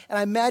come back. And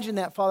I imagine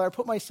that, Father. I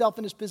put myself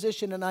in his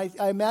position, and I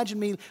imagine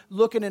me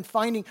looking and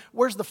finding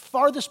where's the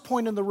farthest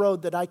point in the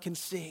road that I can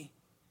see.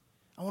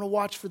 I want to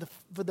watch for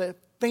the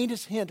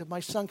faintest hint of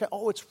my son.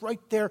 Oh, it's right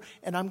there,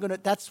 and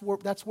that's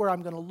where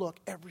I'm going to look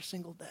every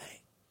single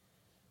day.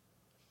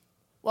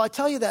 Well, I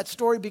tell you that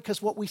story because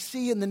what we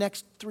see in the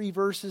next 3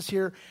 verses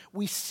here,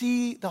 we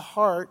see the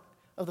heart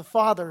of the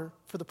father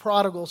for the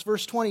prodigals.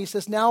 Verse 20, he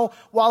says, now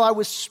while I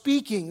was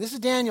speaking, this is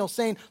Daniel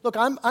saying, look,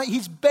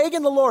 he's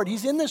begging the Lord.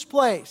 He's in this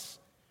place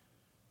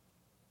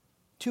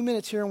 2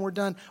 minutes here and we're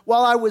done.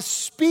 While I was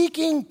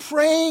speaking,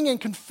 praying,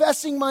 and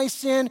confessing my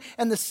sin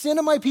and the sin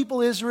of my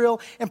people Israel,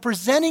 and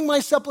presenting my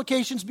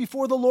supplications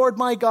before the Lord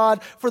my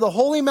God for the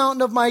holy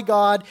mountain of my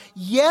God,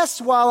 yes,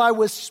 while I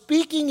was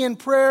speaking in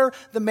prayer,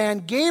 the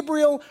man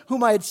Gabriel,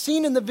 whom I had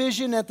seen in the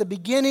vision at the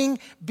beginning,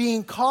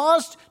 being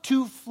caused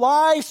to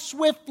fly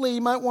swiftly,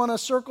 you might want to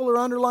circle or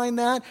underline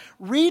that,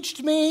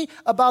 reached me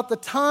about the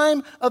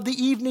time of the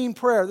evening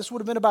prayer. This would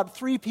have been about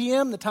 3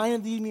 p.m., the time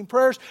of the evening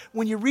prayers.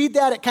 When you read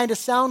that, it kind of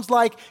sounds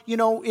like,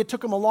 it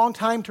took him a long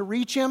time to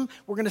reach him.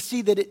 We're going to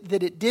see that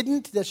it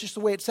didn't. That's just the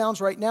way it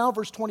sounds right now.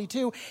 Verse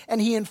 22,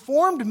 and he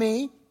informed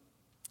me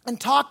and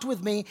talked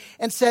with me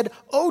and said,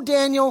 "O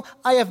Daniel,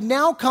 I have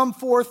now come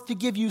forth to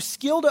give you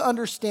skill to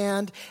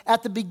understand.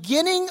 At the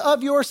beginning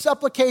of your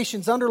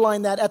supplications,"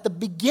 underline that, at the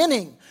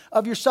beginning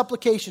of your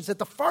supplications, at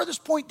the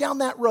farthest point down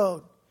that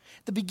road,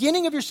 the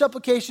beginning of your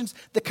supplications,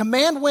 the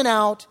command went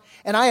out,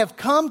 and I have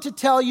come to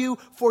tell you,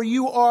 for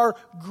you are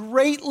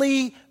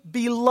greatly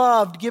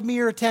beloved. Give me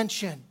your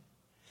attention.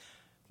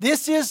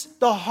 This is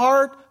the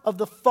heart of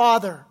the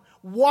Father,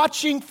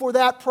 watching for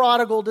that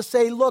prodigal to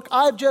say, look,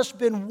 I've just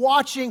been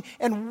watching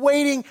and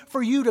waiting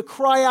for you to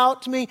cry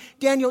out to me.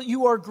 Daniel,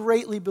 you are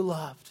greatly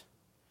beloved.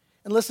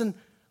 And listen,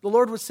 the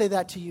Lord would say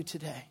that to you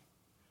today.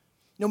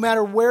 No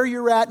matter where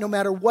you're at, no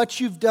matter what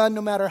you've done,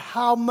 no matter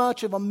how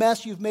much of a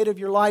mess you've made of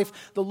your life,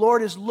 the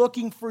Lord is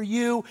looking for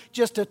you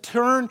just to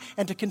turn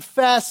and to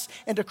confess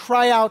and to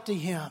cry out to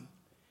Him.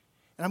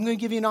 And I'm going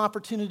to give you an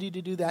opportunity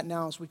to do that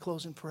now as we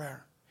close in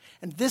prayer.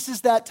 And this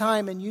is that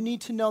time, and you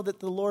need to know that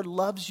the Lord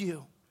loves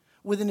you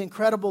with an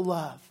incredible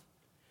love.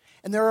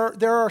 And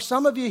there are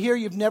some of you here,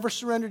 you've never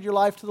surrendered your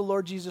life to the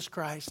Lord Jesus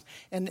Christ.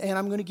 And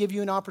I'm going to give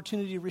you an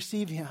opportunity to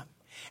receive Him.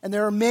 And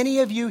there are many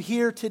of you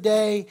here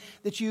today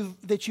that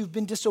you've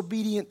been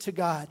disobedient to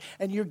God.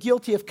 And you're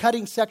guilty of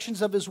cutting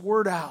sections of His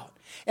Word out.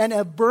 And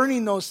of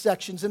burning those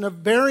sections and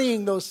of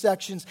burying those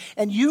sections.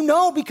 And you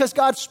know because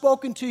God's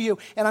spoken to you.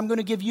 And I'm going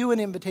to give you an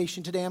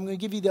invitation today. I'm going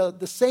to give you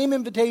the same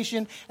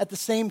invitation at the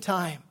same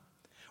time.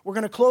 We're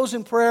going to close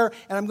in prayer,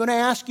 and I'm going to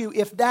ask you,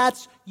 if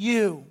that's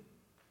you,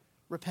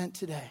 repent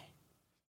today.